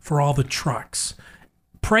fuel for all the trucks.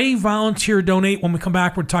 Pray, volunteer, donate. When we come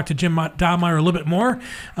back, we'll talk to Jim Dobmeier a little bit more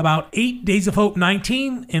about 8 Days of Hope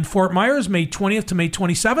 19 in Fort Myers, May 20th to May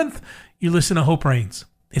 27th. You listen to Hope Reigns.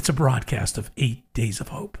 It's a broadcast of 8 Days of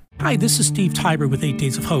Hope. Hi, this is Steve Tiber with 8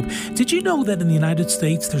 Days of Hope. Did you know that in the United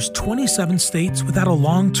States, there's 27 states without a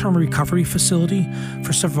long-term recovery facility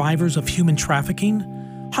for survivors of human trafficking?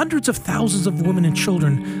 Hundreds of thousands of women and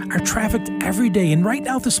children are trafficked every day, and right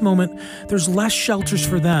now at this moment, there's less shelters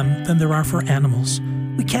for them than there are for animals.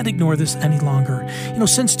 We can't ignore this any longer.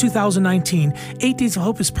 Since 2019, 8 Days of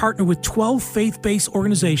Hope has partnered with 12 faith-based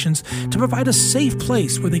organizations to provide a safe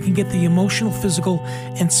place where they can get the emotional, physical,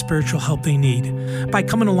 and spiritual help they need. By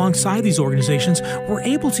coming alongside these organizations, we're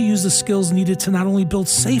able to use the skills needed to not only build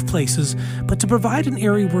safe places, but to provide an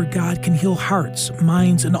area where God can heal hearts,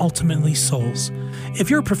 minds, and ultimately souls. If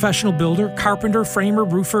you're a professional builder, carpenter, framer,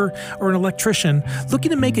 roofer, or an electrician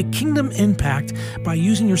looking to make a kingdom impact by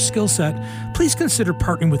using your skill set, please consider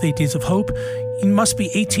partnering with 8 Days of Hope. You must be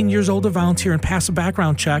 18 years old to volunteer and pass a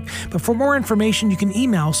background check. But for more information, you can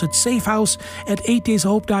email us at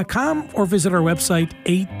safehouse@8daysofhope.com or visit our website,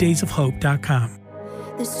 8daysofhope.com.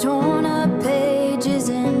 There's torn up pages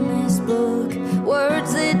in this book,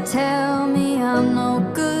 words that tell me I'm no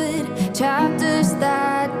good, chapters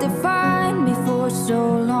that define me for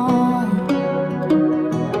so long.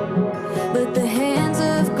 But the hands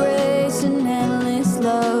of grace and endless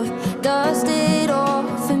love dusted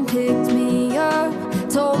off and picked me up,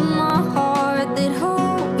 told my heart that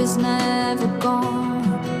hope is never gone.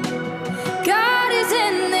 God is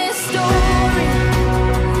in this story.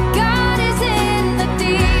 God is in the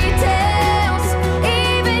details,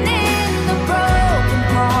 even in the broken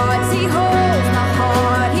parts. He holds my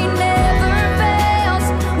heart. He never fails.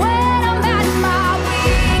 When I'm at my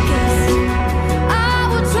weakest, I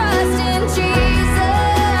will trust in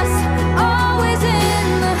Jesus. Always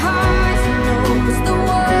in the highs, He knows the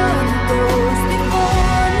one who goes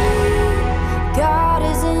before me. God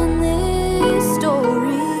is in this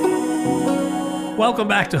story. Welcome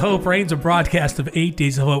back to Hope Reigns, a broadcast of 8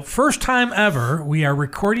 Days of Hope. First time ever, we are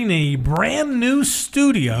recording a brand new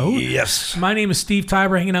studio. Yes. My name is Steve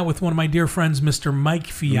Tiber, hanging out with one of my dear friends, Mr. Mike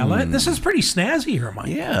Fiala. This is pretty snazzy here, Mike.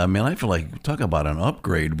 Yeah, I feel like, talk about an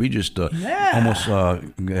upgrade. We just almost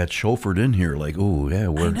got chauffeured in here like, oh, yeah.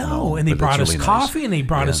 I know, and they brought us coffee, and they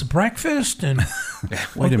brought us breakfast, and...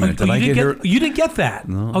 Wait a minute, did I get here? You didn't get that.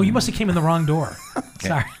 No. Oh, you must have came in the wrong door.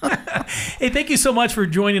 Sorry. Hey, thank you so much for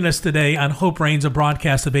joining us today on Hope Reigns, a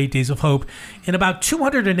broadcast of 8 Days of Hope. In about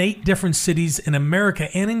 208 different cities in America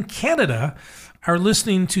and in Canada, are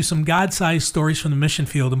listening to some God-sized stories from the mission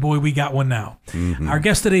field, and boy, we got one now. Our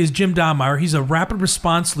guest today is Jim Dobmeier. He's a rapid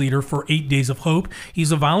response leader for 8 Days of Hope.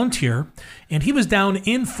 He's a volunteer, and he was down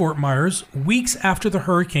in Fort Myers weeks after the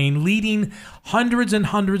hurricane, leading hundreds and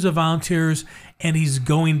hundreds of volunteers, and he's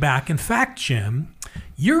going back. In fact, Jim,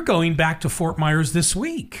 you're going back to Fort Myers this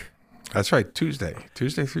week. That's right, Tuesday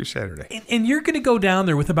through Saturday. And you're going to go down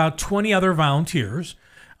there with about 20 other volunteers.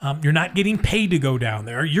 You're not getting paid to go down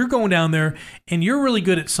there. You're going down there, and you're really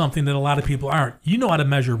good at something that a lot of people aren't. You know how to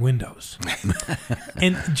measure windows.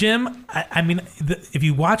 And Jim, I mean, if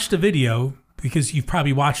you watch the video, because you've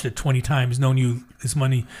probably watched it 20 times, known you as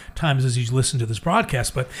many times as you listen to this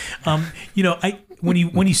broadcast, but when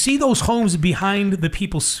you see those homes behind the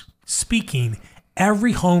people speaking,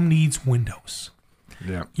 every home needs windows.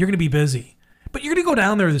 Yeah, you're going to be busy, but you're going to go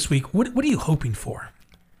down there this week. What are you hoping for?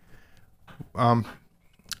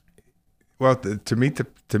 Well, to meet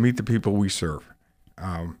the people we serve,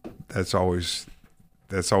 that's always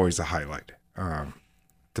a highlight.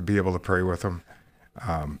 To be able to pray with them,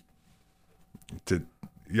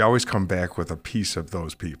 you always come back with a piece of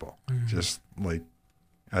those people. Just like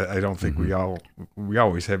I don't think we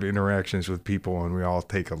always have interactions with people, and we all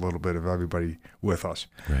take a little bit of everybody with us.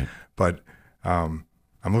 Right. But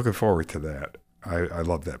I'm looking forward to that. I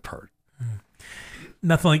love that part.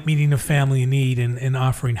 Nothing like meeting a family in need and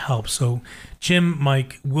offering help. So Jim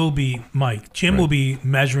will be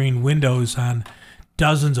measuring windows on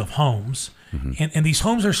dozens of homes. And these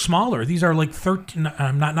homes are smaller. These are like 13,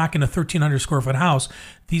 I'm not knocking a 1,300 square foot house.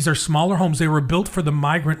 These are smaller homes. They were built for the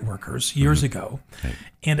migrant workers years ago. Right.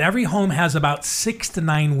 And every home has about 6 to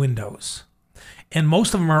 9 windows. And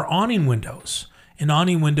most of them are awning windows. An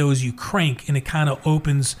awning window is you crank and it kind of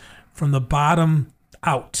opens from the bottom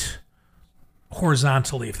out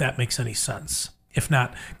horizontally, if that makes any sense. If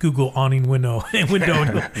not, Google awning window,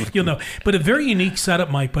 you'll know. But a very unique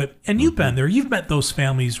setup, Mike. And you've been there. You've met those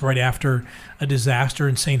families right after a disaster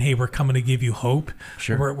and saying, hey, we're coming to give you hope.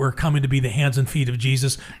 Sure. We're coming to be the hands and feet of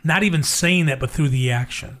Jesus. Not even saying that, but through the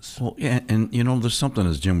actions. Well, yeah, and there's something,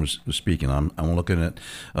 as Jim was speaking, I'm looking at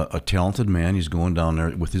a talented man. He's going down there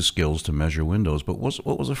with his skills to measure windows. But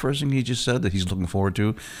what was the first thing he just said that he's looking forward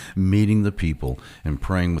to? Meeting the people and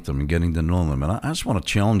praying with them and getting to know them. And I just want to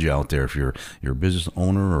challenge you out there, if you're a business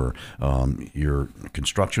owner or you're a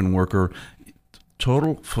construction worker,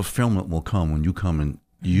 total fulfillment will come when you come and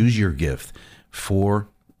use your gift for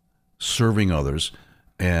serving others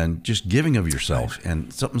and just giving of yourself. Right.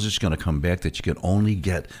 And something's just going to come back that you can only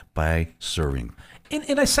get by serving.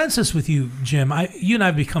 And I sense this with you, Jim. You and I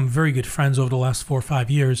have become very good friends over the last 4 or 5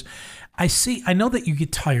 years. I know that you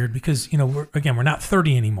get tired because, we're not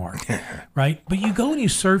 30 anymore, right? But you go and you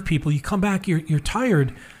serve people, you come back, you're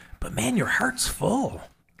tired, but man, your heart's full.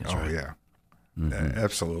 That's right. Yeah.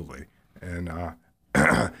 Absolutely. And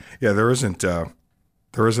there isn't a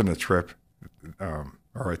trip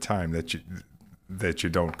or a time that you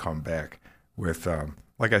don't come back with.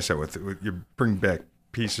 Like I said, with you bring back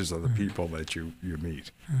pieces of the people that you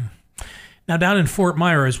meet. Now, down in Fort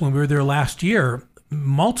Myers, when we were there last year,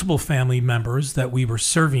 multiple family members that we were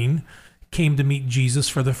serving came to meet Jesus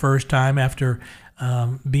for the first time after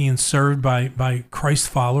being served by Christ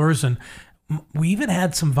followers. And we even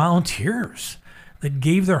had some volunteers that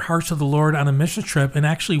gave their hearts to the Lord on a mission trip. And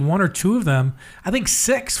actually 1 or 2 of them, I think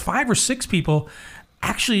 5 or 6 people,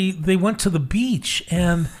 actually they went to the beach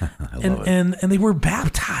and they were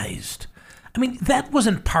baptized. I mean, that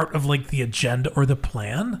wasn't part of like the agenda or the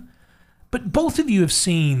plan. But both of you have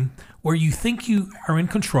seen where you think you are in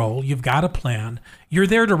control, you've got a plan, you're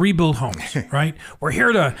there to rebuild homes, right? We're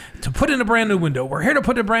here to put in a brand new window, we're here to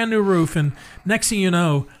put a brand new roof, and next thing you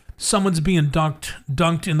know, someone's being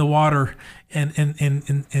dunked in the water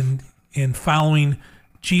and following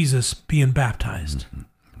Jesus, being baptized.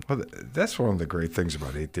 Well, that's one of the great things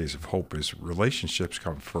about 8 Days of Hope is relationships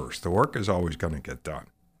come first. The work is always going to get done.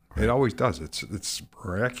 It always does. It's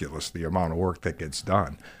miraculous the amount of work that gets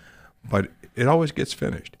done, but it always gets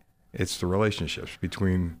finished. It's the relationships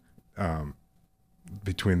between the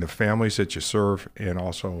families that you serve and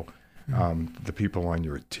also the people on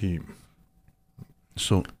your team.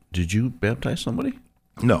 So, did you baptize somebody?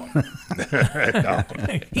 No. No.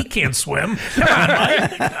 He can't swim.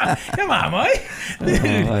 Come on, Mike.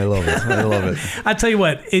 I love it. I tell you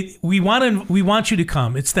what, we want you to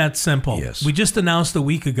come. It's that simple. Yes. We just announced a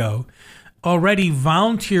week ago. Already,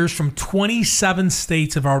 volunteers from 27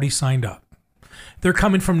 states have already signed up. They're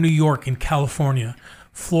coming from New York and California,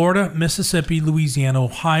 Florida, Mississippi, Louisiana,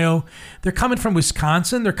 Ohio. They're coming from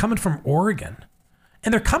Wisconsin. They're coming from Oregon.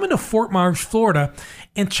 And they're coming to Fort Myers, Florida.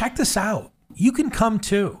 And check this out. You can come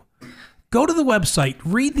too. Go to the website,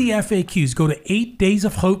 read the FAQs, go to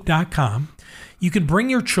 8daysofhope.com. You can bring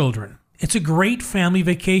your children. It's a great family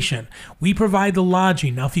vacation. We provide the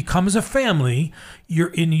lodging. Now, if you come as a family,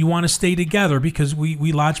 you want to stay together because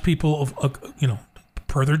we lodge people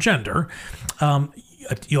per their gender.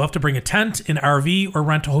 You'll have to bring a tent, an RV, or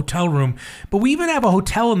rent a hotel room. But we even have a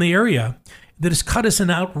hotel in the area that has cut us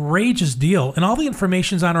an outrageous deal. And all the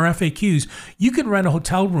information's on our FAQs. You can rent a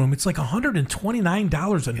hotel room. It's like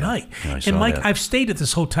 $129 a night. Yeah, and Mike, I've stayed at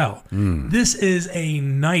this hotel. This is a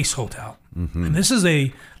nice hotel. And this is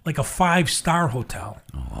like a 5-star hotel.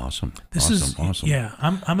 Oh, awesome. This is awesome. Yeah,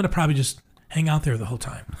 I'm going to probably just hang out there the whole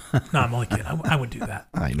time. No, I'm only kidding. I would do that.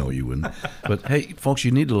 I know you wouldn't. But hey, folks,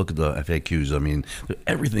 you need to look at the FAQs. I mean,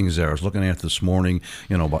 everything's there. I was looking at it this morning.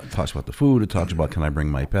 It talks about the food. It talks about, can I bring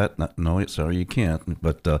my pet? No, sorry, you can't.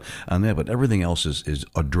 But on that, but everything else is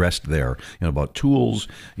addressed there. About tools.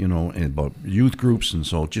 And about youth groups, and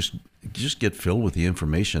so just get filled with the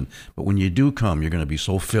information. But when you do come, you're going to be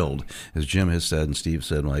so filled, as Jim has said and Steve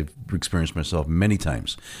said, and I've experienced myself many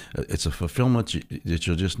times. It's a fulfillment that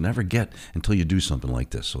you'll just never get until you do something like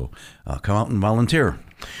this. So come out and volunteer.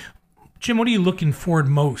 Jim, what are you looking forward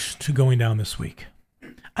most to going down this week?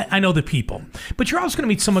 I know the people, but you're also going to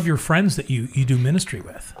meet some of your friends that you do ministry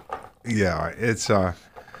with. Yeah, it's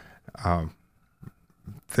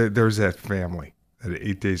there's that family, that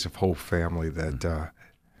 8 Days of Hope family that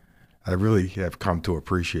I really have come to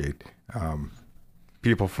appreciate.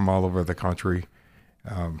 People from all over the country.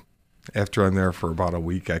 After I'm there for about a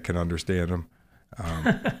week, I can understand them.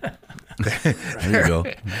 There you go.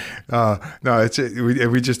 No,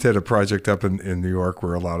 we just had a project up in New York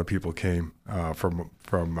where a lot of people came from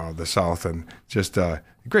the South, and just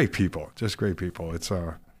great people. It's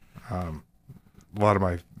a lot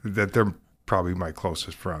of they're probably my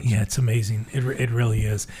closest friends. Yeah, it's amazing. It really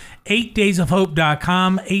is.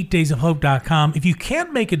 8daysofhope.com, 8daysofhope.com. If you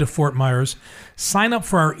can't make it to Fort Myers, sign up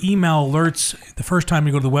for our email alerts. The first time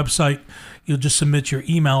you go to the website, you'll just submit your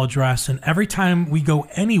email address, and every time we go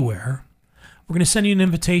anywhere, we're going to send you an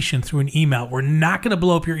invitation through an email. We're not going to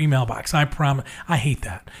blow up your email box. I promise. I hate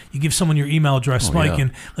that. You give someone your email address, Mike,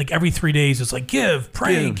 and like every 3 days, it's like, give,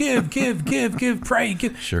 pray, give, pray,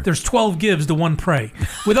 give. Sure. There's 12 gives to one pray.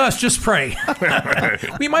 With us, just pray.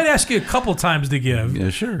 We might ask you a couple times to give.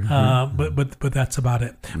 Yeah, sure. But that's about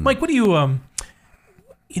it. Mike, what do you,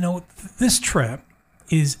 this trip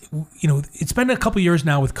is, it's been a couple years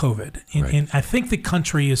now with COVID. And I think the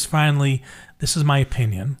country is finally, this is my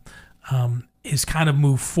opinion, is kind of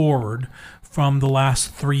moved forward from the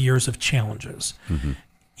last 3 years of challenges.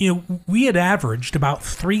 We had averaged about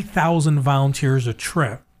 3,000 volunteers a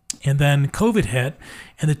trip, and then COVID hit,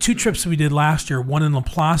 and the 2 trips we did last year, one in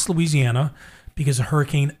Laplace, Louisiana, because of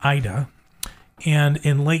Hurricane Ida, and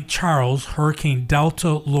in Lake Charles, Hurricane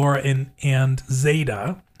Delta, Laura, and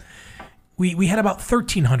Zeta, we had about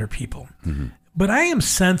 1,300 people. But I am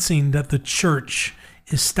sensing that the church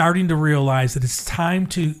is starting to realize that it's time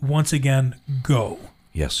to once again go.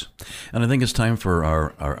 Yes. And I think it's time for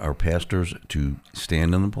our pastors to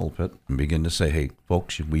stand in the pulpit and begin to say, hey,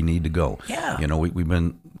 folks, we need to go. Yeah. We've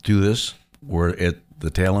been through this. We're at the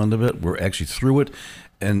tail end of it. We're actually through it.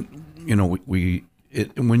 And,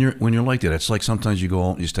 when you're like that, it's like sometimes you go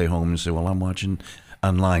out and you stay home and you say, well, I'm watching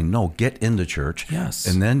online. No, get into church. Yes.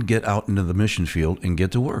 And then get out into the mission field and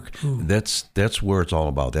get to work. Ooh. That's where it's all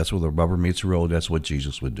about. That's where the rubber meets the road. That's what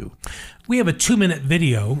Jesus would do. We have a 2-minute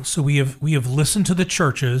video. So we have listened to the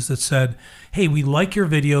churches that said, hey, we like your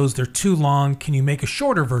videos. They're too long. Can you make a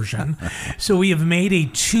shorter version? So we have made a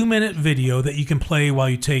 2-minute video that you can play while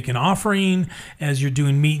you take an offering, as you're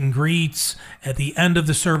doing meet and greets, at the end of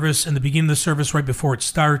the service, and the beginning of the service, right before it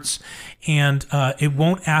starts. And it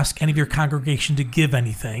won't ask any of your congregation to give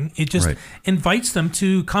anything. It just invites them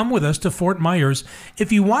to come with us to Fort Myers.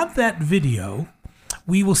 If you want that video,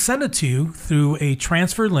 we will send it to you through a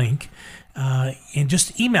transfer link, and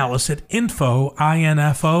just email us at info at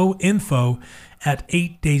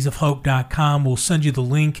 8daysofhope.com. We'll send you the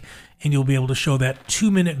link, and you'll be able to show that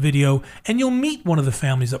 2-minute video, and you'll meet one of the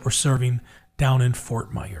families that we're serving down in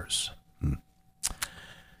Fort Myers.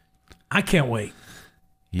 I can't wait.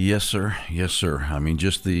 Yes, sir. Yes, sir. I mean,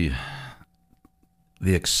 just the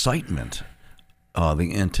excitement,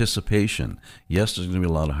 the anticipation. Yes, there's going to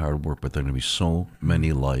be a lot of hard work, but there are going to be so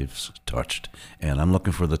many lives touched. And I'm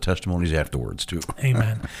looking for the testimonies afterwards, too.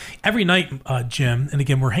 Amen. Every night, Jim, and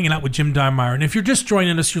again, we're hanging out with Jim Dobmeier. And if you're just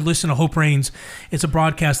joining us, you're listening to Hope Reigns. It's a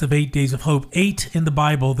broadcast of 8 Days of Hope. 8 in the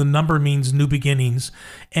Bible, the number means new beginnings.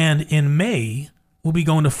 And in May, we'll be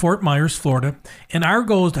going to Fort Myers, Florida. And our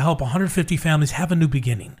goal is to help 150 families have a new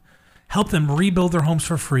beginning, help them rebuild their homes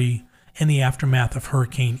for free, in the aftermath of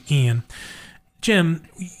Hurricane Ian. Jim,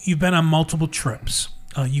 you've been on multiple trips.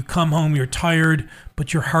 You come home, you're tired,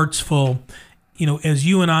 but your heart's full. As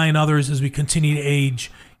you and I and others, as we continue to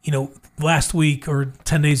age, last week or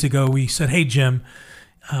 10 days ago, we said, hey, Jim,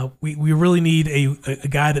 we really need a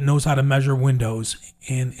guy that knows how to measure windows.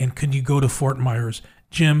 And could you go to Fort Myers?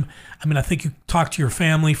 Jim, I think you talked to your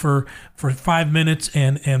family for 5 minutes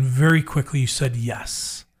and very quickly you said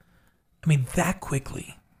yes. That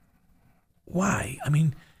quickly. Why?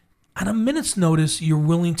 On a minute's notice, you're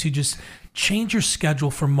willing to just change your schedule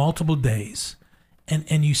for multiple days,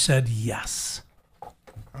 and you said yes.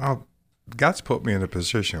 God's put me in a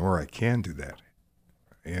position where I can do that.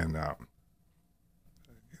 And,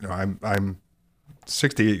 I'm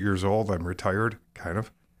 68 years old. I'm retired, kind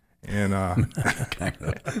of. And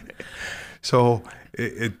so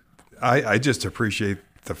I just appreciate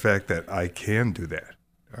the fact that I can do that,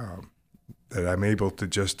 that I'm able to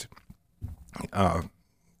just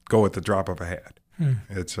go at the drop of a hat.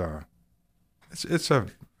 It's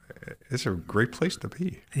a great place to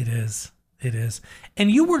be. It is.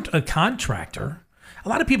 And you weren't a contractor. A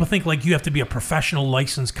lot of people think like you have to be a professional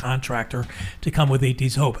licensed contractor to come with 8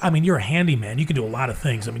 Days of Hope. You're a handyman. You can do a lot of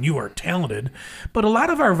things. You are talented. But a lot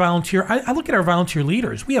of our I look at our volunteer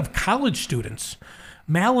leaders. We have college students,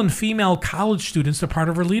 male and female college students. They're part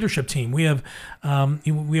of our leadership team. We have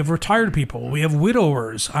retired people. We have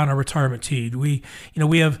widowers on our retirement team. We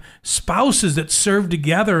have spouses that serve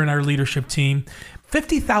together in our leadership team.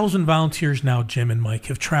 50,000 volunteers now, Jim and Mike,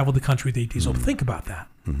 have traveled the country with 8 Days of Hope. Think about that.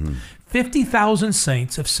 50,000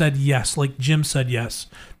 saints have said yes, like Jim said yes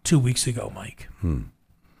 2 weeks ago, Mike.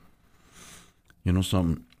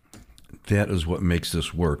 Something, that is what makes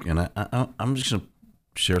this work. And I'm just going to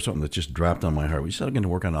share something that just dropped on my heart. We said we're going to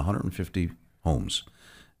work on 150 homes.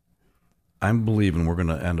 I'm believing we're going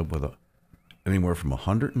to end up with anywhere from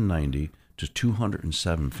 190 to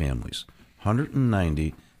 207 families.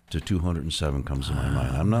 190 to 207 comes to my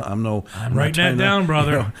mind. I'm writing that down,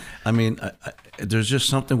 brother. There's just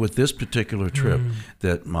something with this particular trip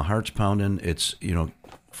that my heart's pounding. It's,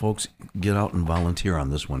 folks, get out and volunteer on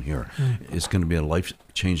this one here. It's going to be a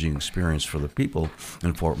life-changing experience for the people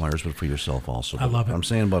in Fort Myers, but for yourself also. I love it. I'm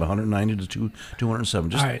saying about 190 to 207.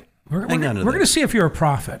 Just all right. We're going to see if you're a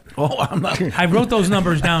prophet. Oh, I'm not. I wrote those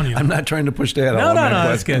numbers down. I'm not trying to push that out. No,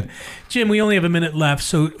 that's good. Jim, we only have a minute left,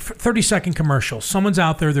 so 30-second commercial. Someone's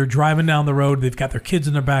out there, they're driving down the road, they've got their kids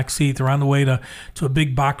in their back seat, they're on the way to a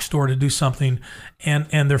big box store to do something,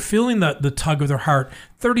 and they're feeling the tug of their heart.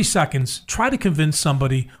 30 seconds, try to convince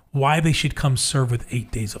somebody why they should come serve with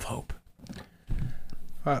 8 Days of Hope.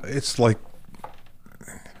 It's like,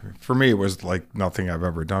 for me, it was like nothing I've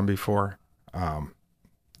ever done before.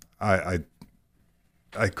 I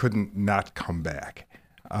couldn't not come back.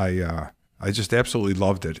 I just absolutely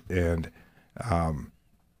loved it, and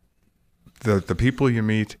the people you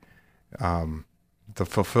meet, the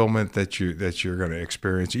fulfillment that you're going to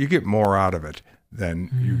experience, you get more out of it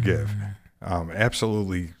than you give.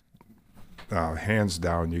 Absolutely, hands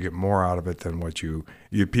down, you get more out of it than what you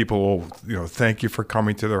people will thank you for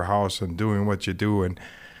coming to their house and doing what you do, and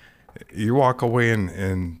you walk away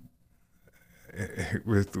and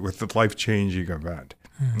with the life-changing event.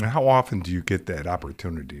 How often do you get that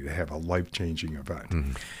opportunity to have a life-changing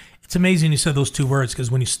event? It's amazing you said those two words, because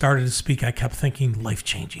when you started to speak, I kept thinking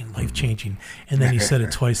life-changing, and then you said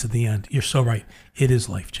it twice at the end. You're so right. It is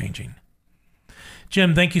life-changing.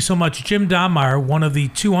 Jim, thank you so much. Jim Dobmeier, one of the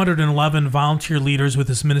 211 volunteer leaders with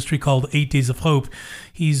this ministry called 8 Days of Hope.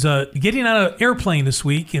 He's getting on an airplane this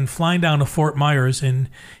week and flying down to Fort Myers, and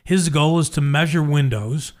his goal is to measure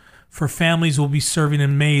windows for families we'll be serving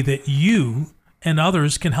in May that you and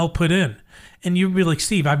others can help put in. And you'd be like,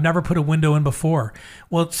 Steve, I've never put a window in before.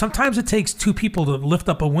 Well, sometimes it takes 2 people to lift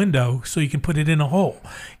up a window so you can put it in a hole.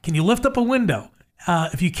 Can you lift up a window?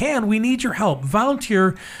 If you can, we need your help.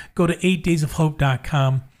 Volunteer, go to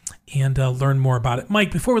 8daysofhope.com and learn more about it.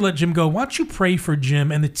 Mike, before we let Jim go, why don't you pray for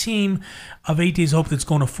Jim and the team of 8 Days of Hope that's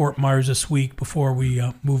going to Fort Myers this week before we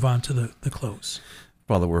move on to the close?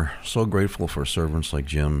 Father, we're so grateful for servants like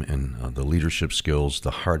Jim and the leadership skills,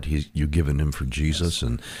 the heart you've given him for Jesus,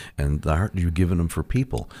 and the heart you've given him for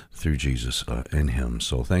people through Jesus in him.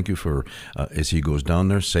 So thank you for, as he goes down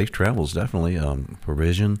there, safe travels, definitely,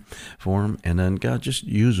 provision for him. And then, God, just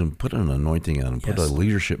use him, put an anointing on him, put a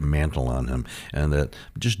leadership mantle on him, and that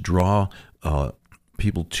just draw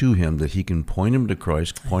people to him, that he can point him to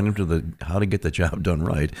Christ, point him to how to get the job done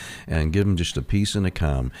right, and give him just a peace and a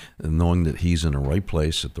calm, knowing that he's in the right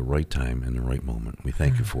place at the right time in the right moment. We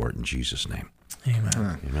thank you for it in Jesus' name.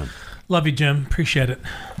 Amen. Love you, Jim. Appreciate it.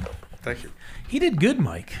 Thank you. He did good,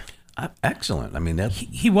 Mike. Excellent. I mean, that's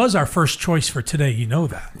he was our first choice for today. You know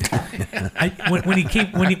that.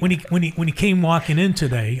 When he came walking in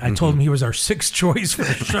today, I told him he was our sixth choice for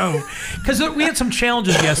the show because we had some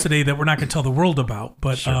challenges yesterday that we're not going to tell the world about.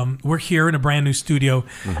 But Sure. We're here in a brand new studio,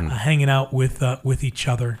 hanging out with each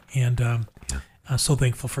other, and so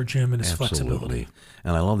thankful for Jim and his flexibility.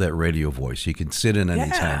 And I love that radio voice. He can sit in any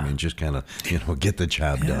time and just kind of, get the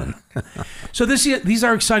job done. So these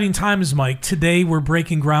are exciting times, Mike. Today we're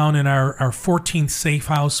breaking ground in our 14th safe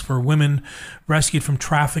house for women rescued from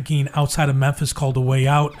trafficking outside of Memphis called A Way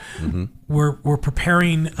Out. We're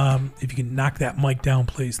preparing. If you can knock that mic down,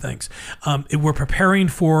 please. Thanks. We're preparing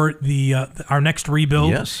for our next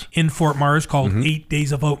rebuild in Fort Myers called 8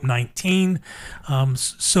 Days of Hope 19.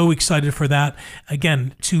 So excited for that.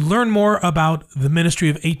 Again, to learn more about the ministry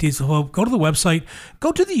of 8 Days of Hope, go to the website,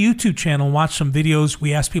 go to the YouTube channel, watch some videos.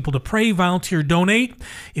 We ask people to pray, volunteer, donate.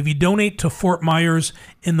 If you donate to Fort Myers,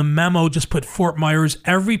 in the memo, just put Fort Myers.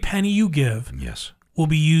 Every penny you give will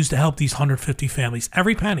be used to help these 150 families.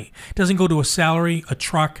 Every penny. It doesn't go to a salary, a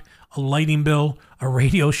truck, a lighting bill, a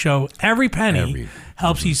radio show. Every penny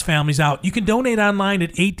helps these families out. You can donate online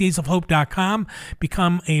at 8daysofhope.com,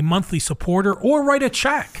 become a monthly supporter, or write a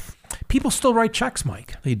check. People still write checks,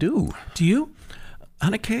 Mike. They do. Do you?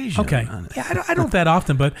 On occasion. Okay. Yeah, I don't that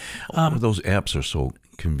often, but those apps are so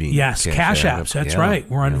convenient. Yes, Cash apps. That's right.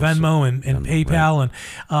 We're on Venmo and PayPal. And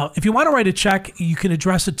if you want to write a check, you can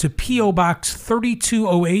address it to P.O. Box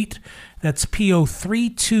 3208. That's P.O.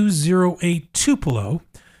 3208 Tupelo,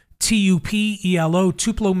 Tupelo,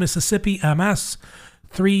 Tupelo, Mississippi, MS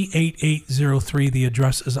 38803. The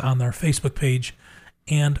address is on our Facebook page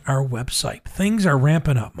and our website. Things are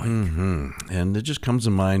ramping up, Mike. And it just comes to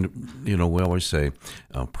mind, we always say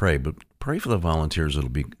pray, but pray for the volunteers that'll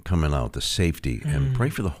be coming out, the safety, and pray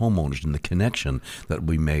for the homeowners and the connection that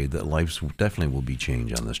we made, that lives definitely will be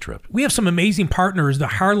changed on this trip. We have some amazing partners, the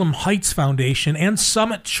Harlem Heights Foundation and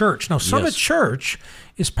Summit Church. Now, Summit Church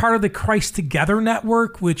is part of the Christ Together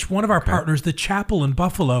network, which one of our partners, the Chapel in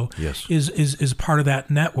Buffalo, is part of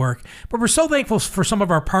that network. But we're so thankful for some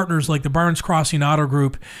of our partners like the Barnes Crossing Auto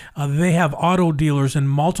Group. They have auto dealers in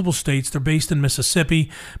multiple states. They're based in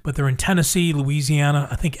Mississippi, but they're in Tennessee, Louisiana,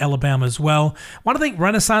 I think Alabama as well. I want to thank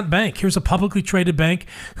Renaissance Bank. Here's a publicly traded bank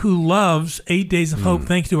who loves 8 Days of Hope.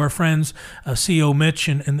 Thanks to our friends, CEO Mitch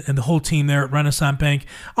and the whole team there at Renaissance Bank.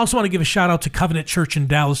 I also want to give a shout out to Covenant Church in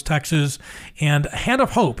Dallas, Texas, and Hand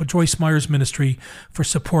of Hope, a Joyce Myers ministry, for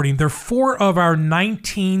supporting. They're 4 of our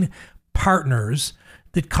 19 partners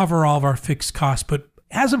that cover all of our fixed costs. But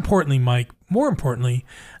as importantly, Mike, more importantly,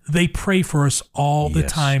 they pray for us all the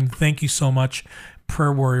time. Thank you so much,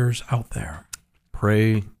 prayer warriors out there.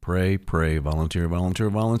 Pray, pray, pray, volunteer, volunteer,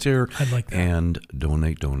 volunteer. I'd like that. And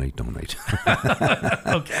donate, donate, donate.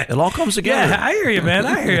 Okay. It all comes together. Yeah, I hear you, man.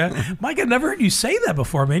 I hear you. Mike, I've never heard you say that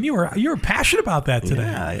before, man. You were passionate about that today.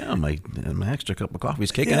 Yeah. My extra cup of coffee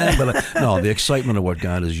is kicking in. But no, the excitement of what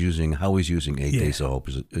God is using, how he's using 8 Days of Hope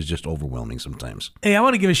is just overwhelming sometimes. Hey, I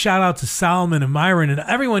want to give a shout out to Solomon and Myron and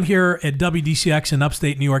everyone here at WDCX in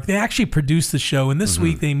upstate New York. They actually produced the show, and this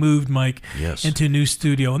week they moved, Mike, into a new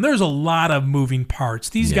studio. And there's a lot of moving parts.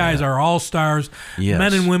 These guys are all stars,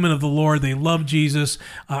 men and women of the Lord. They love Jesus.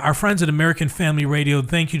 Our friends at American Family Radio,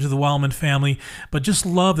 thank you to the Wellman family, but just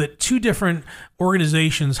love that 2 different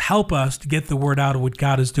organizations help us to get the word out of what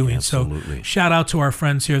God is doing. Absolutely. So shout out to our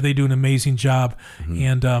friends here. They do an amazing job,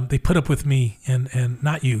 and they put up with me and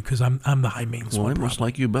not you, because I'm the high maintenance one. Well, I must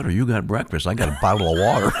like you better. You got breakfast. I got a bottle of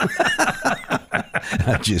water.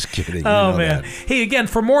 I'm just kidding. Oh, man. Hey, again,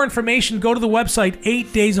 for more information, go to the website,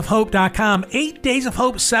 8daysofhope.com. 8 Days of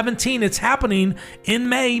Hope 17. It's happening in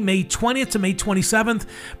May 20th to May 27th.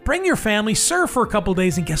 Bring your family, serve for a couple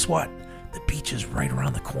days, and guess what? The beach is right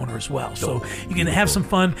around the corner as well. So you can have some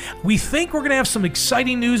fun. We think we're going to have some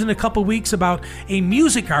exciting news in a couple weeks about a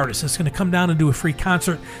music artist that's going to come down and do a free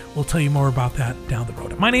concert. We'll tell you more about that down the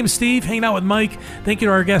road. My name is Steve, hanging out with Mike. Thank you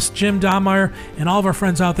to our guest, Jim Dobmeier, and all of our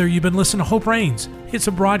friends out there. You've been listening to Hope Reigns. It's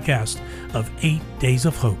a broadcast of 8 Days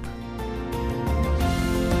of Hope.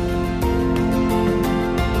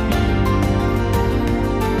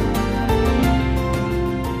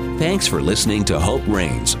 Thanks for listening to Hope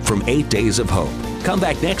Reigns from 8 Days of Hope. Come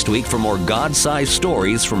back next week for more God-sized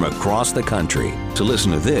stories from across the country. To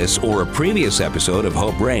listen to this or a previous episode of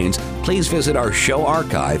Hope Reigns, please visit our show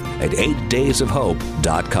archive at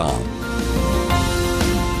 8daysofhope.com.